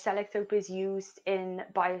Selektope is used in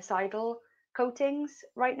biocidal coatings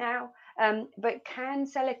right now, but can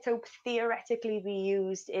Selektope theoretically be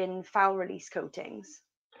used in foul release coatings?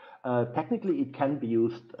 Technically, it can be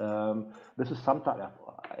used. This is some type.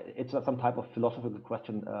 It's some type of philosophical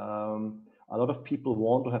question. A lot of people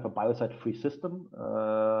want to have a biocide-free system,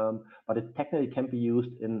 but it technically can be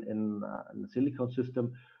used in a silicone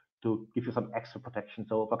system to give you some extra protection.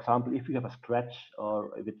 So, for example, if you have a scratch,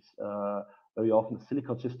 or if it's very often the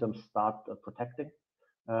silicone systems start protecting,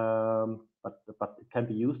 but it can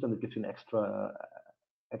be used and it gives you an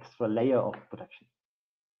extra layer of protection.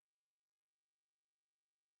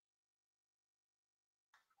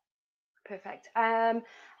 Perfect. And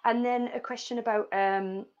then a question about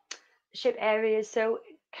ship areas. So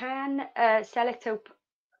can Selektope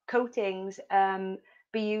coatings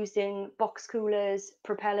be used in box coolers,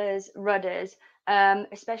 propellers, rudders,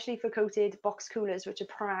 especially for coated box coolers, which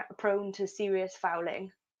are prone to serious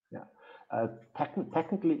fouling? Yeah,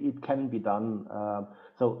 technically it can be done.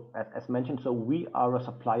 So as mentioned, so we are a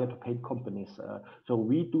supplier to paint companies. So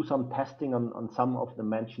we do some testing on some of the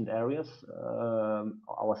mentioned areas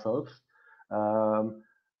ourselves.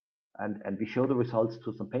 And we show the results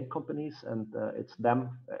to some paint companies, and it's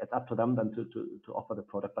up to them then to offer the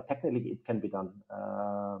product. But technically, it can be done.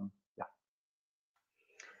 Yeah.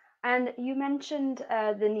 And you mentioned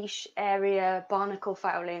the niche area barnacle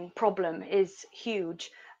fouling problem is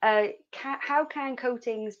huge. How can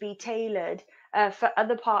coatings be tailored for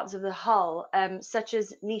other parts of the hull, such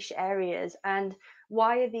as niche areas, and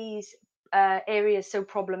why are these areas so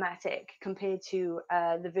problematic compared to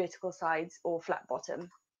the vertical sides or flat bottom?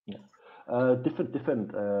 Yeah,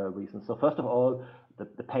 different reasons. So first of all,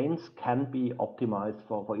 the paints can be optimized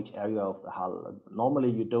for each area of the hull. Normally,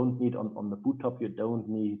 you don't need on the boot top, you don't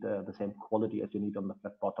need the same quality as you need on the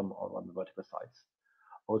flat bottom or on the vertical sides.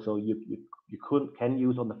 Also, you can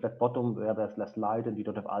use on the flat bottom where there's less light and you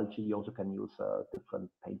don't have algae. You also can use a different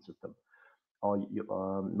paint system. Or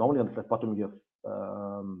normally on the flat bottom you have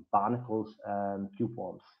barnacles and tube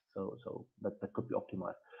worms, so that could be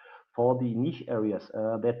optimized. For the niche areas,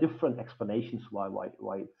 there are different explanations why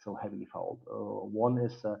it's so heavily fouled. One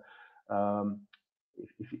is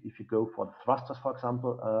if you go for the thrusters, for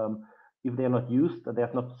example, if they are not used, they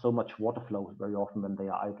have not so much water flow very often when they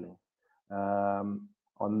are idling.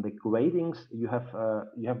 On the gratings, you have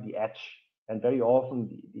the edge, and very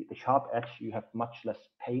often the sharp edge, you have much less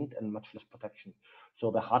paint and much less protection. So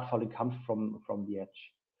the hard fouling comes from the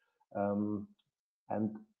edge,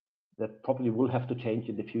 and that probably will have to change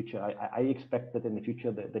in the future. I expect that in the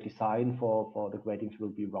future the design for the gratings will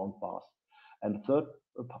be round bars. And the third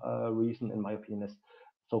reason, in my opinion, is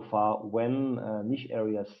so far when niche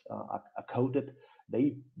areas are coated,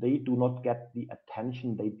 they do not get the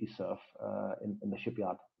attention they deserve in the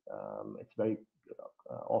shipyard. It's very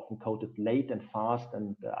often coated late and fast,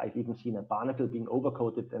 and I've even seen a barnacle being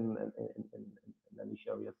overcoated in the niche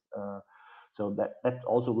areas. So that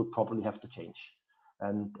also will probably have to change.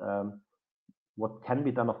 And what can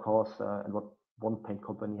be done, of course, and what one paint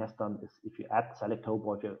company has done is if you add Selektope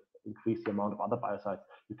or if you increase the amount of other biocides,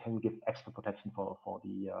 you can give extra protection for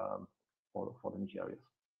the niche areas.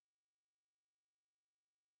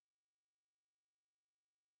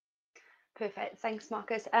 Perfect. Thanks,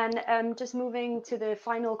 Marcus. And just moving to the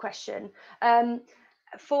final question.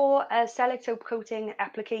 For a Selektope coating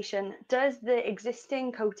application, does the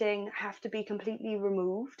existing coating have to be completely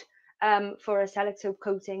removed for a Selektope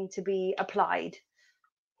coating to be applied?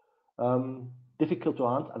 Difficult to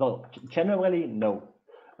answer. No, generally, no.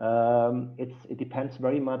 It depends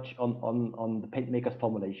very much on the paint maker's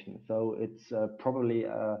formulation. So it's probably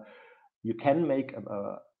you can make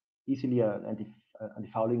easily an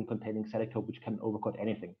anti-fouling containing Selektope which can overcoat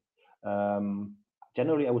anything.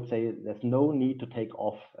 Generally, I would say there's no need to take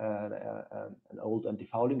off an old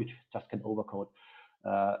anti-fouling which just can overcoat.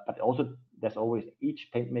 But also, there's always, each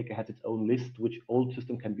paint maker has its own list which old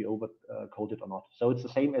system can be overcoated or not. So it's the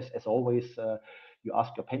same as always. You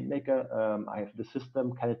ask your paint maker, I have the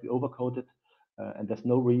system, can it be overcoated? And there's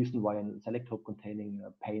no reason why a Selektope containing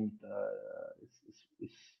paint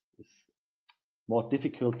is more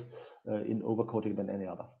difficult in overcoating than any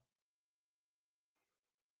other.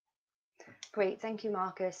 Great, thank you,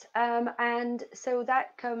 Marcus. And so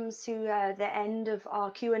that comes to the end of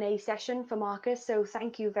our Q&A session for Marcus. So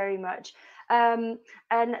thank you very much. And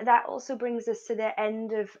that also brings us to the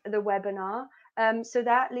end of the webinar. So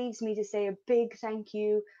that leaves me to say a big thank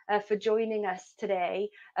you for joining us today.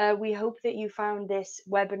 We hope that you found this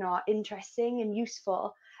webinar interesting and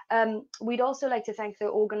useful. We'd also like to thank the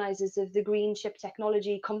organisers of the Green Ship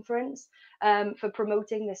Technology Conference for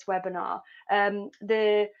promoting this webinar.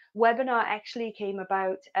 The webinar actually came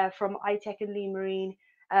about from iTech and Lee Marine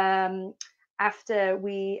after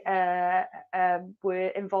we were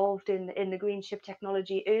involved in the Green Ship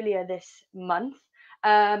Technology earlier this month.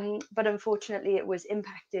 but unfortunately it was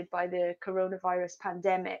impacted by the coronavirus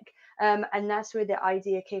pandemic. And that's where the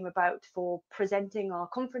idea came about for presenting our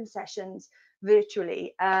conference sessions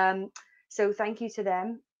virtually. So thank you to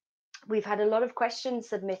them. We've had a lot of questions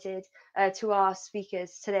submitted to our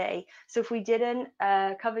speakers today. So if we didn't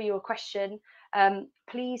cover your question,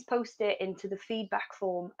 please post it into the feedback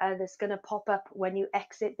form that's going to pop up when you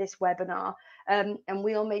exit this webinar, and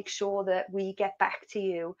we'll make sure that we get back to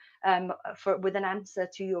you with an answer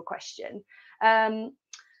to your question.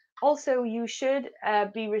 Also, you should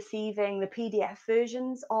be receiving the PDF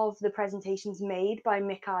versions of the presentations made by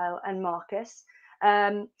Mikhail and Marcus.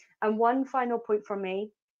 And one final point from me,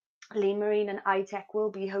 Lean Marine and iTech will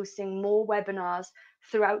be hosting more webinars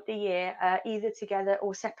throughout the year, either together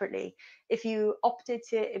or separately. If you opted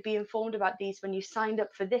to be informed about these when you signed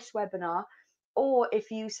up for this webinar, or if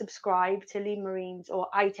you subscribe to Lean Marine's or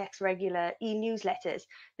iTech's regular e-newsletters,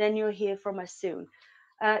 then you'll hear from us soon.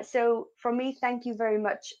 So from me, thank you very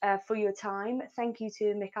much for your time. Thank you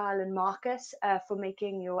to Mikhail and Marcus for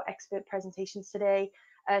making your expert presentations today.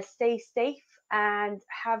 Stay safe and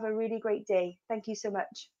have a really great day. Thank you so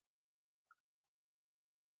much.